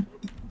baby.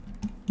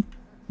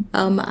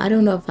 I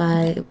don't know if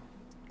I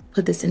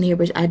put this in here,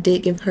 but I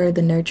did give her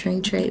the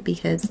nurturing trait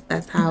because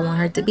that's how I want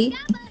her to be.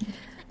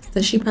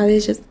 So she probably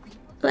is just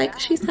like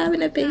she's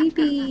having a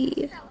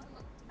baby.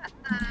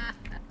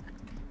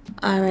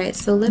 All right,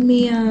 so let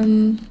me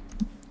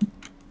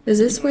is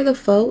this where the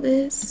foe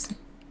is?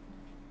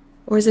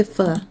 Or is it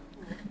pho?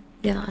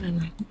 Yeah, I don't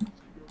know.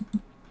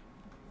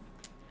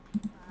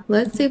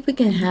 Let's see if we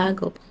can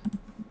haggle.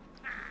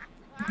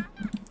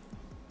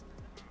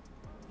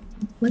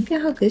 Look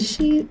at how good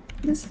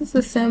this is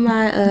a sim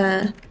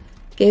I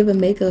gave a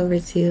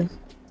makeover to.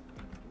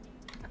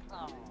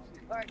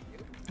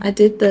 I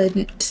did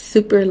the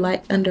super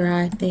light under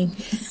eye thing.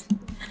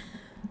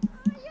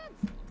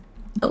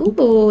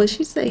 Oh,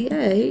 she said,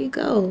 yeah, here you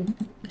go.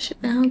 Shit,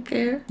 I don't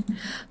care.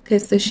 Okay,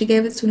 so she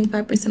gave us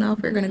 25%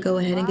 off. We're gonna go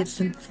ahead and get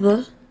some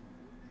pho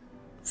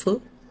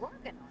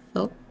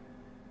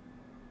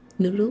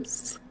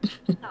noodles.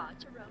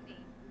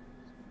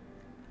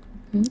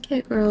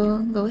 Okay, girl,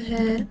 go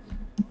ahead.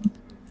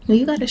 Well,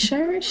 you got a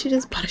shirt? She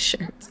just bought a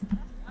shirt.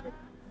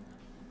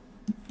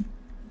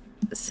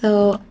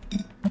 So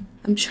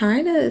I'm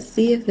trying to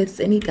see if it's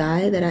any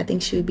guy that I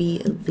think she would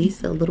be at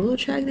least a little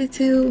attracted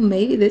to.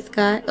 Maybe this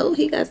guy. Oh,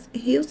 he got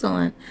heels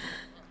on.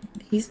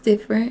 He's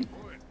different.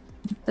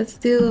 Let's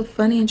do a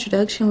funny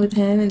introduction with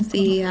him and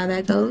see how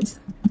that goes.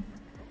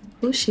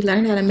 Oh, she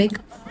learned how to make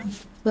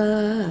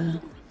pho.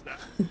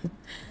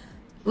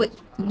 Wait,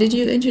 did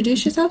you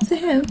introduce yourself to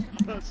him?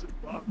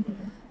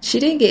 She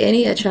didn't get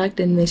any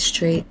attractiveness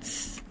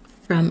traits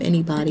from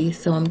anybody,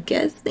 so I'm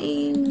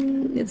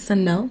guessing it's a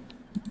no.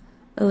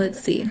 But let's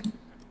see.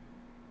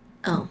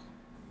 Oh,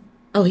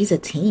 he's a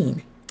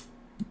teen.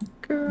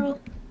 Girl,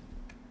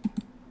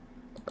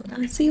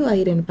 I see why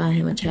you didn't find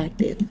him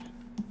attractive.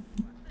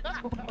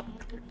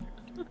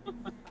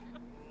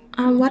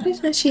 Why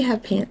doesn't she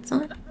have pants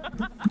on?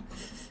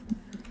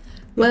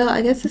 Well,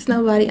 I guess it's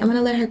nobody. I'm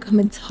gonna let her come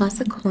and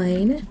toss a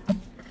coin.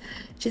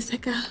 Just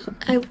like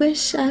I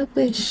wish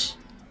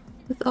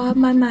with all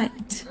my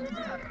might.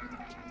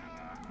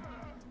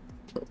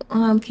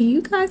 Can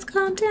you guys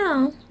calm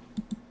down?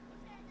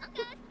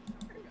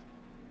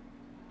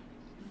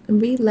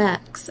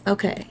 Relax.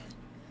 Okay.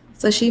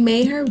 So she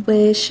made her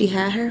wish. She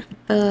had her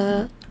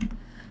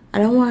I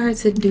don't want her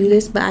to do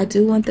this, but I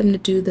do want them to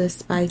do the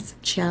spice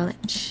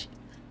challenge.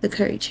 The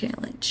curry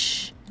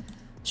challenge.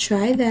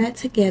 Try that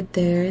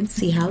together and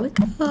see how it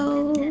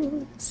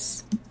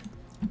goes.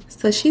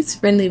 So she's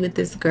friendly with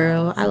this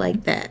girl. I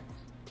like that.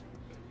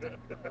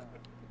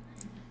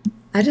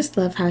 I just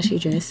love how she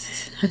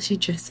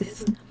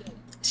dresses.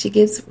 She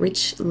gives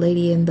rich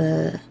lady in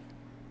the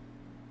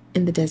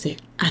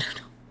desert. I don't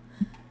know.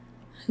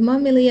 Come on,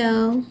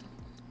 Emilio.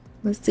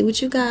 Let's see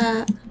what you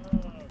got.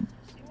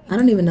 I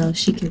don't even know if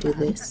she can do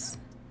this.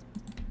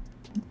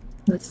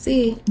 Let's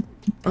see.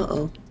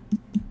 Uh-oh.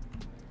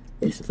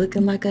 It's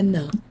looking like a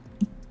no.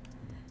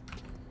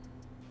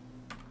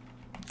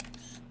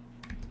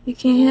 You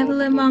can't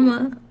handle it,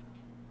 mama.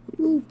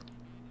 Ooh.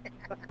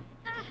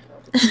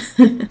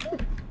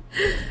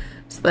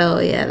 So,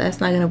 yeah, that's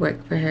not gonna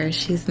work for her.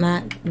 She's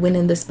not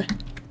winning this.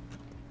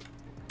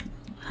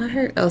 I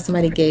heard, oh,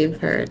 somebody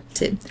gave her a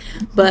tip.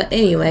 But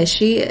anyway,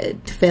 she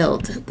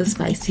failed the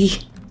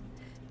spicy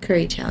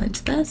curry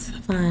challenge. That's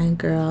fine,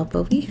 girl,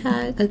 but we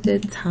had a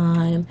good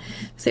time.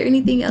 Is there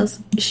anything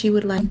else she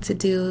would like to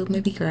do?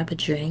 Maybe grab a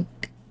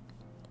drink.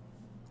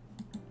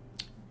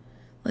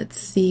 Let's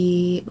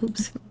see.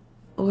 Oops.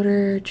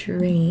 Order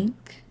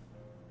drink.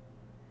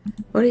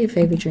 Order your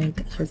favorite drink,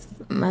 because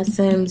my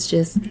Sims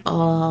just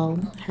all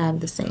have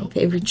the same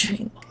favorite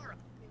drink.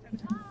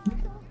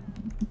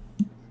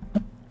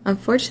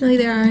 Unfortunately,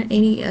 there aren't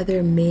any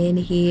other men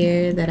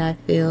here that I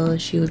feel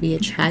she would be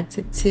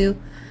attracted to.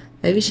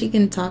 Maybe she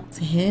can talk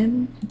to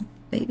him.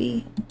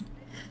 Maybe.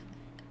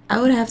 I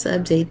would have to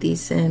update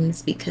these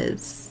Sims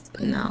because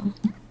no.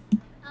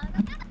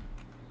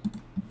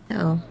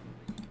 Oh.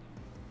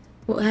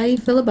 Well, how do you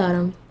feel about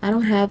them? I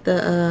don't have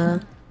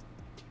the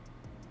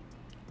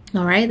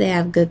Alright, they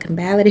have good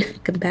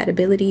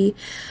compatibility.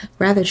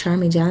 Rather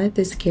charming.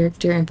 Jonathan's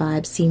character and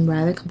vibes seem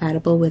rather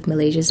compatible with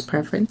Malaysia's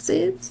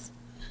preferences.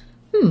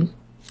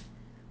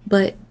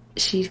 But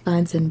she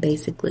finds him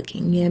basic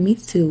looking. Yeah, me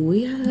too.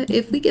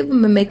 If we give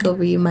him a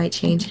makeover, you might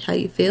change how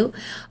you feel.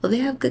 Well, they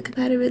have good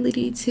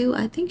compatibility too.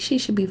 I think she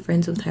should be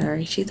friends with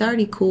her. She's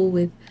already cool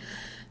with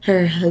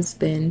her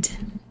husband.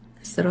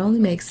 So it only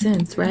makes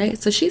sense, right?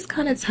 So she's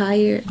kind of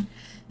tired.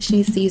 She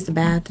needs to use the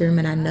bathroom,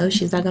 and I know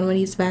she's not going to want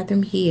to use the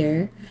bathroom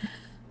here.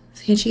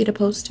 Can she get a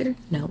poster?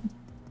 No.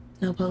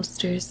 No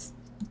posters.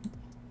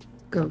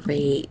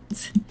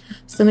 Great.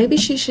 So maybe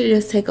she should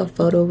just take a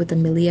photo with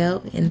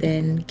Emilio and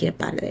then get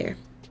up out of there.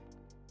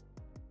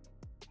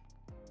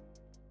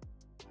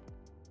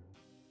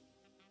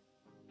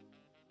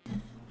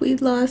 We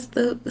lost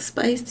the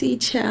spicy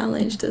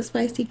challenge, the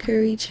spicy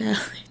curry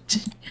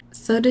challenge.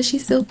 So does she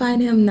still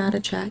find him not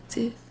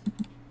attractive?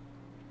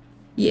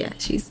 Yeah,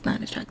 she's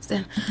not attracted to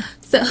him.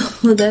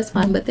 So that's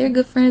fine. But they're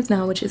good friends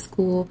now, which is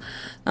cool.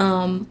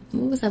 What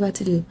was I about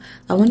to do?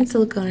 I wanted to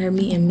look on her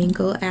Meet and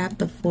Mingle app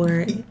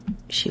before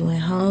she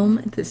went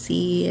home to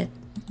see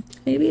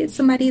maybe it's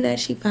somebody that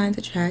she finds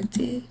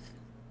attractive.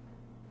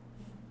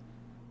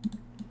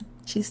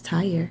 She's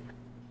tired.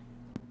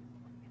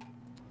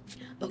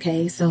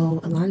 Okay, so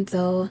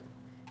Alonzo,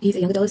 he's a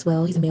young adult as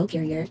well. He's a male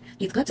carrier.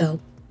 He's a klepto.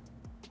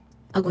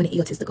 I'll go into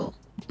egotistical.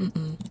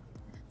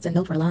 It's a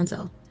no for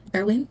Alonzo.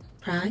 Erwin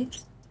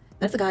Prize.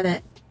 That's the guy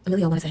that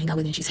Amelia wanted to hang out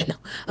with and she said no.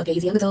 Okay,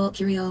 he's a young adult,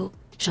 curio,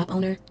 shop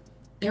owner,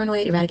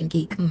 paranoid, erratic, and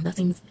geek. That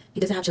seems, he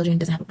doesn't have children,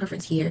 doesn't have a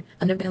preference here.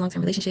 I've never been in a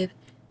long-term relationship.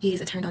 He's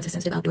a turned on to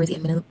sensitive, outdoorsy,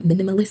 and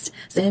minimalist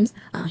Sims.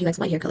 He likes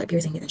white hair color,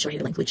 piercing, and short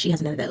hair length, which she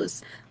has none of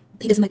those.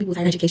 He doesn't like people with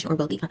higher education or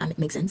wealthy.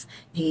 Makes sense.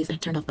 He's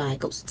turned off by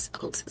ghosts,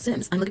 occults,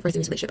 Sims. I'm looking for a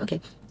serious relationship.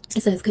 Okay.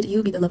 It says, could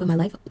you be the love of my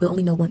life? We'll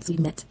only know once we've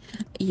met.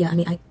 Yeah, I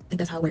mean, I think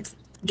that's how it works.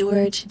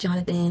 George,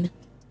 Jonathan,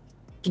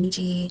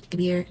 Kenichi,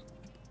 Kabir,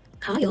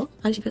 Kyle.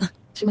 How does she feel?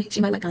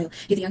 She might like Kyle.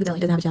 He's a young adult.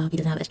 He doesn't have a job. He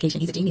doesn't have education.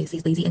 He's a genius.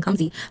 He's lazy and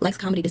clumsy. Likes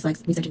comedy.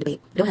 Dislikes research and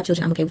debate. I don't have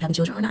children. I'm okay with having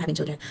children or not having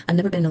children. I've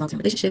never been in a long-term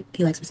relationship.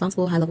 He likes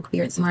responsible, high-level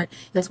career and smart.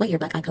 He likes white hair,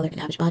 black eye color, and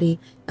average body.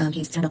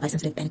 He's turned off by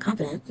sensitive and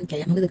confident.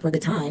 Okay, I'm really looking for a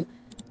good time.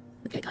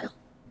 Okay, Kyle.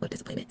 What a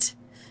disappointment.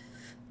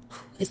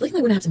 It's looking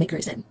like we're gonna have to make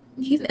her sin.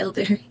 He's an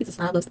elder. He's a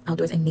snob, loves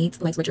outdoors and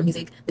needs, likes retro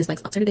music,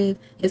 dislikes alternative.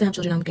 He doesn't have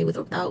children. I'm okay with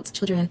or without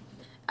children.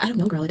 I don't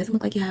know, girl. It doesn't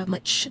look like you have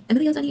much.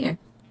 Emily's on here.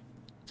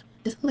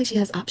 Doesn't look like she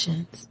has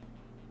options.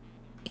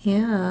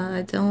 Yeah,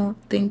 I don't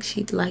think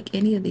she'd like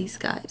any of these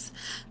guys.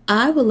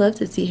 I would love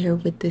to see her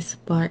with this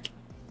Mark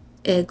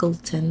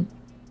Eggleton,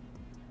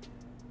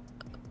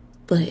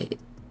 but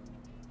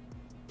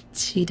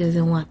she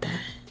doesn't want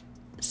that.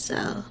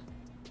 So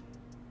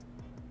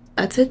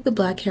I took the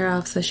black hair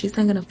off, so she's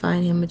not gonna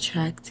find him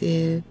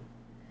attractive.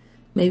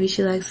 Maybe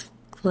she likes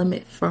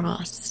Clement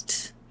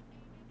Frost.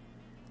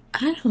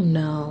 I don't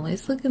know.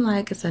 It's looking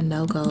like it's a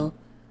no-go.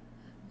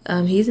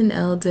 He's an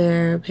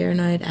elder,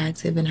 paranoid,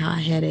 active, and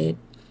hot-headed.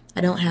 I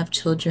don't have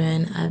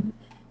children.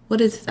 What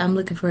is this? I'm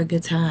looking for a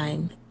good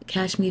time.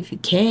 Catch me if you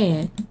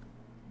can.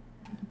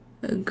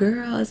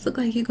 Girl, it's look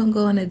like you're gonna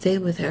go on a date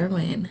with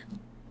Erwin.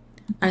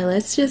 Alright,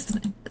 let's just,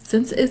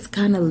 since it's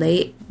kind of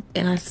late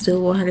and I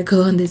still want her to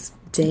go on this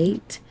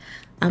date,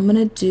 I'm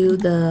gonna do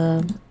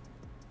the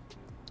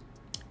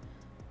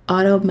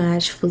auto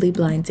match fully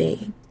blind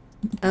date.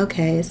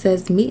 Okay, it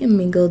says meet and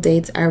mingle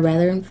dates are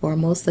rather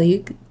informal, so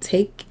you can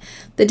take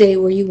the date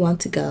where you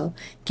want to go.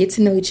 Get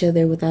to know each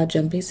other without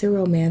jumping to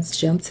romance.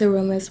 Jump to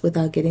romance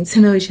without getting to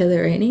know each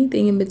other or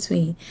anything in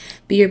between.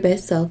 Be your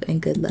best self and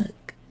good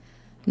luck.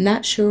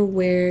 Not sure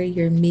where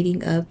you're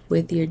meeting up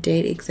with your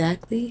date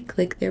exactly?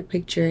 Click their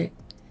picture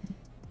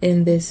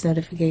in this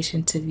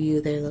notification to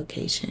view their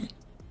location.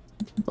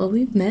 Well,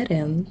 we've met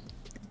him.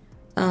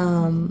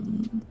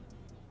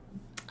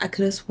 I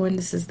could have sworn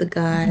this is the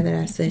guy that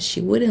I said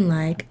she wouldn't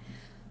like,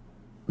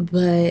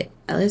 but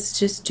let's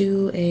just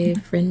do a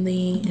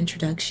friendly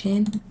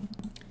introduction.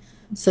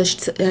 So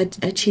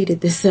I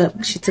cheated this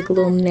up. She took a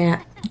little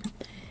nap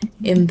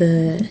in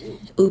the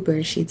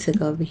Uber she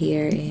took over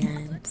here,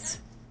 and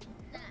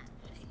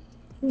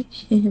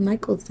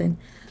Michaelson.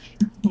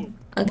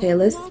 Okay,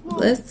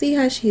 let's see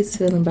how she's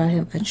feeling about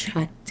him.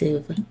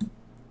 Attractive.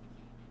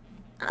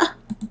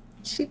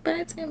 She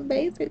finds him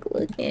basic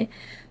looking.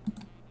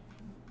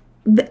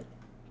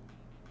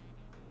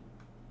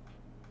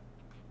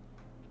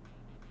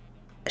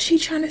 She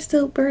trying to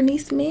steal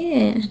Bernie's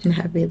man.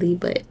 Not really,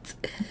 but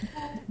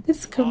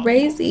it's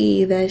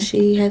crazy that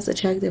she has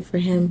attracted for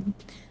him.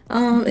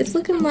 It's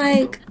looking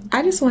like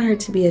I just want her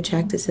to be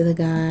attracted to the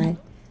guy.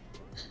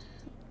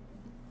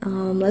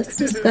 Let's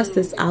discuss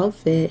this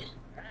outfit.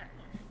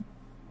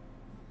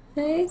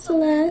 Hey,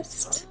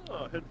 Celeste.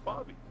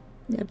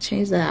 Gotta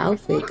change that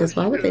outfit, because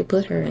why would they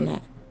put her in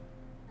that?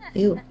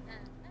 Ew.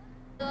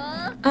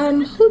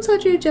 Who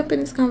told you to jump in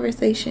this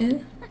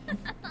conversation?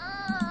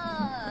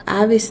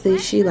 Obviously,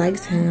 she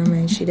likes him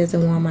and she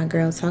doesn't want my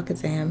girl talking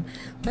to him.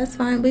 That's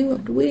fine. We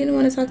didn't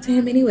want to talk to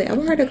him anyway. I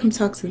want her to come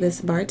talk to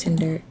this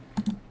bartender.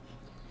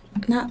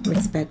 Not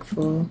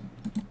respectful.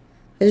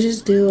 Let's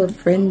just do a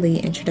friendly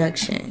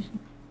introduction.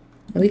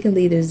 And we can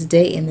leave this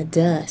date in the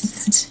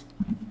dust.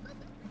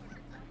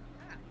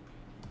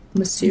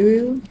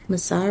 Masaru?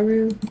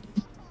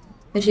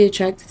 Is she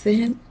attracted to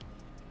him?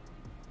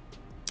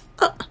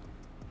 Oh.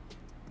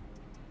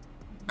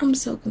 I'm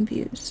so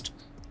confused.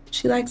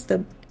 She likes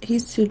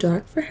he's too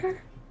dark for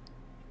her?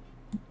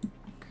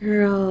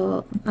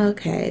 Girl,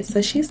 okay,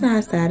 so she's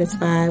not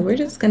satisfied. We're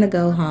just gonna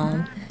go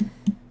home.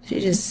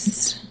 She's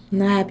just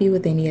not happy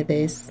with any of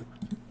this.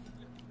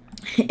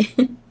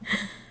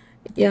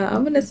 Yeah,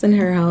 I'm gonna send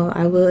her home.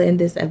 I will end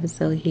this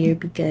episode here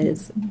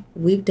because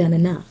we've done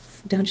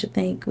enough, don't you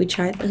think? We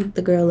tried to hook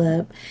the girl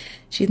up.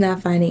 She's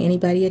not finding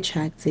anybody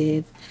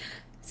attractive.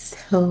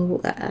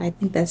 So I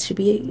think that should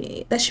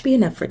be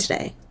enough for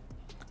today.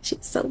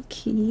 She's so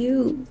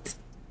cute.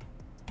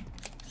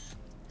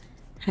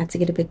 Had to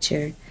get a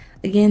picture.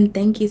 Again,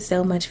 thank you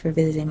so much for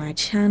visiting my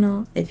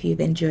channel. If you've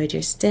enjoyed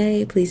your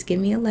stay, please give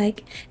me a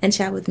like and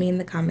chat with me in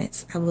the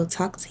comments. I will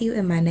talk to you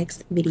in my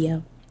next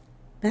video.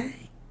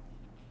 Bye.